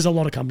 There's a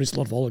lot of companies, a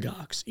lot of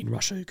oligarchs in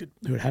Russia who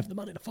would have the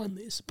money to fund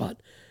this.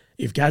 But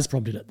if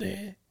Gazprom did it,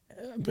 their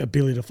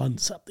ability to fund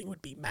something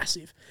would be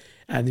massive.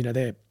 And, you know,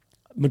 they're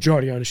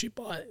majority ownership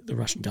by the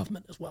Russian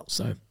government as well.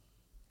 So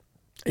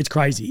it's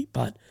crazy,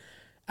 but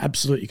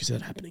absolutely you can see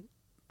that happening.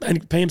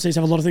 And PMCs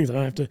have a lot of things. They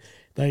don't have to.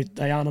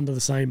 They aren't under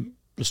the same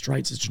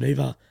restraints as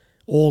Geneva.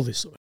 All this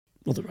sort of.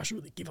 Not that Russia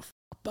really give a fuck,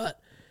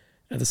 but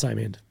at the same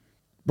end,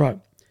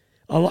 bro.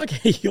 I like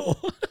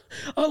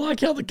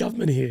how the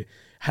government here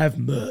have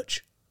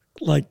merch.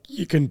 Like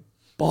you can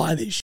buy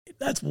this shit.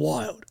 That's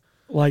wild.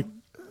 Like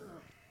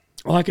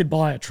I could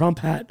buy a Trump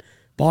hat,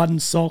 Biden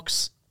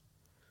socks,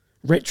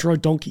 retro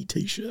donkey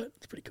T-shirt.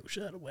 It's a pretty cool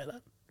shirt. I'd wear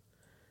that.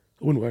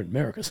 I wouldn't wear it in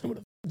America. Someone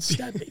would have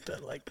stabbed me.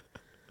 But like,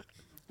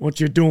 what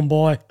you doing,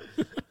 boy?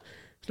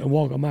 Don't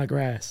walk on my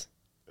grass.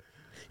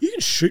 You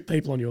can shoot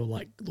people on your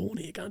like lawn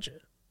here, can't you?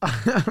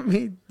 I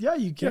mean, yeah,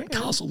 you can.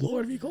 Castle law,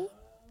 whatever you call it.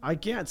 I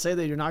can't say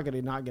that you're not going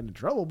to not get into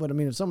trouble, but I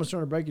mean, if someone's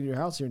trying to break into your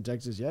house here in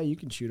Texas, yeah, you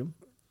can shoot them.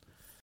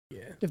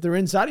 Yeah. If they're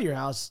inside of your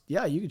house,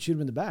 yeah, you can shoot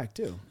them in the back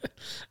too.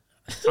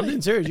 I'm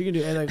being serious. You can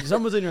do. And like, if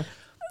someone's in your.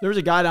 There was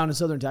a guy down in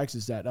southern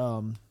Texas that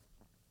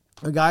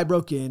a guy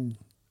broke in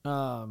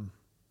to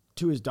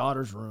his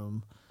daughter's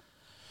room,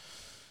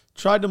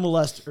 tried to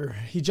molest her.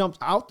 He jumped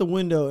out the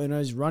window and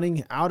was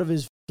running out of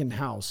his fucking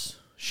house.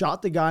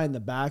 Shot the guy in the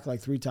back like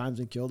 3 times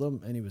and killed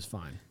him, and he was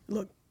fine.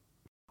 Look,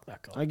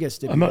 that guy. I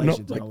guess I'm not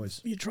stipulations like, always.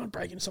 you try and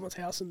break into someone's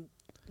house and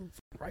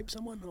rape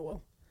someone. Oh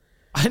well.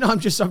 I know. I'm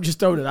just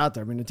throwing it out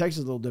there. I mean, Texas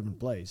is a little different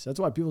place.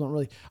 That's why people don't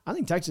really. I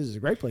think Texas is a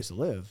great place to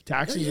live.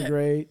 Taxes are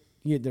great.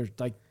 Yeah, there's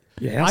like.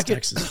 Yeah, house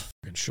taxes are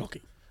fucking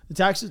shocking. The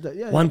taxes that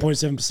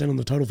 1.7% on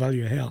the total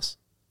value of a house.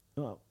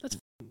 Oh, That's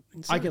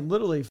insane. I can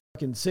literally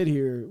fucking sit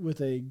here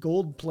with a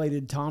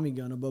gold-plated Tommy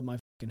gun above my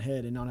fucking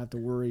head and not have to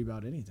worry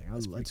about anything.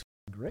 That's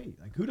great.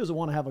 Like, who doesn't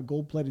want to have a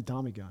gold-plated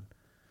Tommy gun?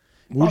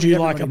 Would you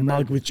like a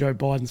mug with Joe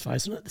Biden's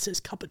face on it that says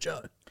 "Cup of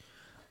Joe"?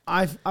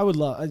 I would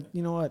love.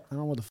 You know what? I don't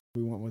know what the fuck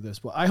we went with this,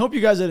 but I hope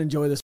you guys did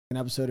enjoy this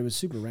episode. It was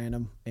super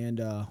random,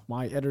 and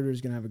my editor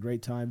is gonna have a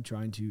great time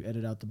trying to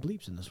edit out the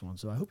bleeps in this one.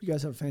 So I hope you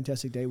guys have a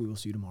fantastic day. We will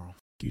see you tomorrow.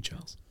 Thank you,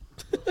 Charles.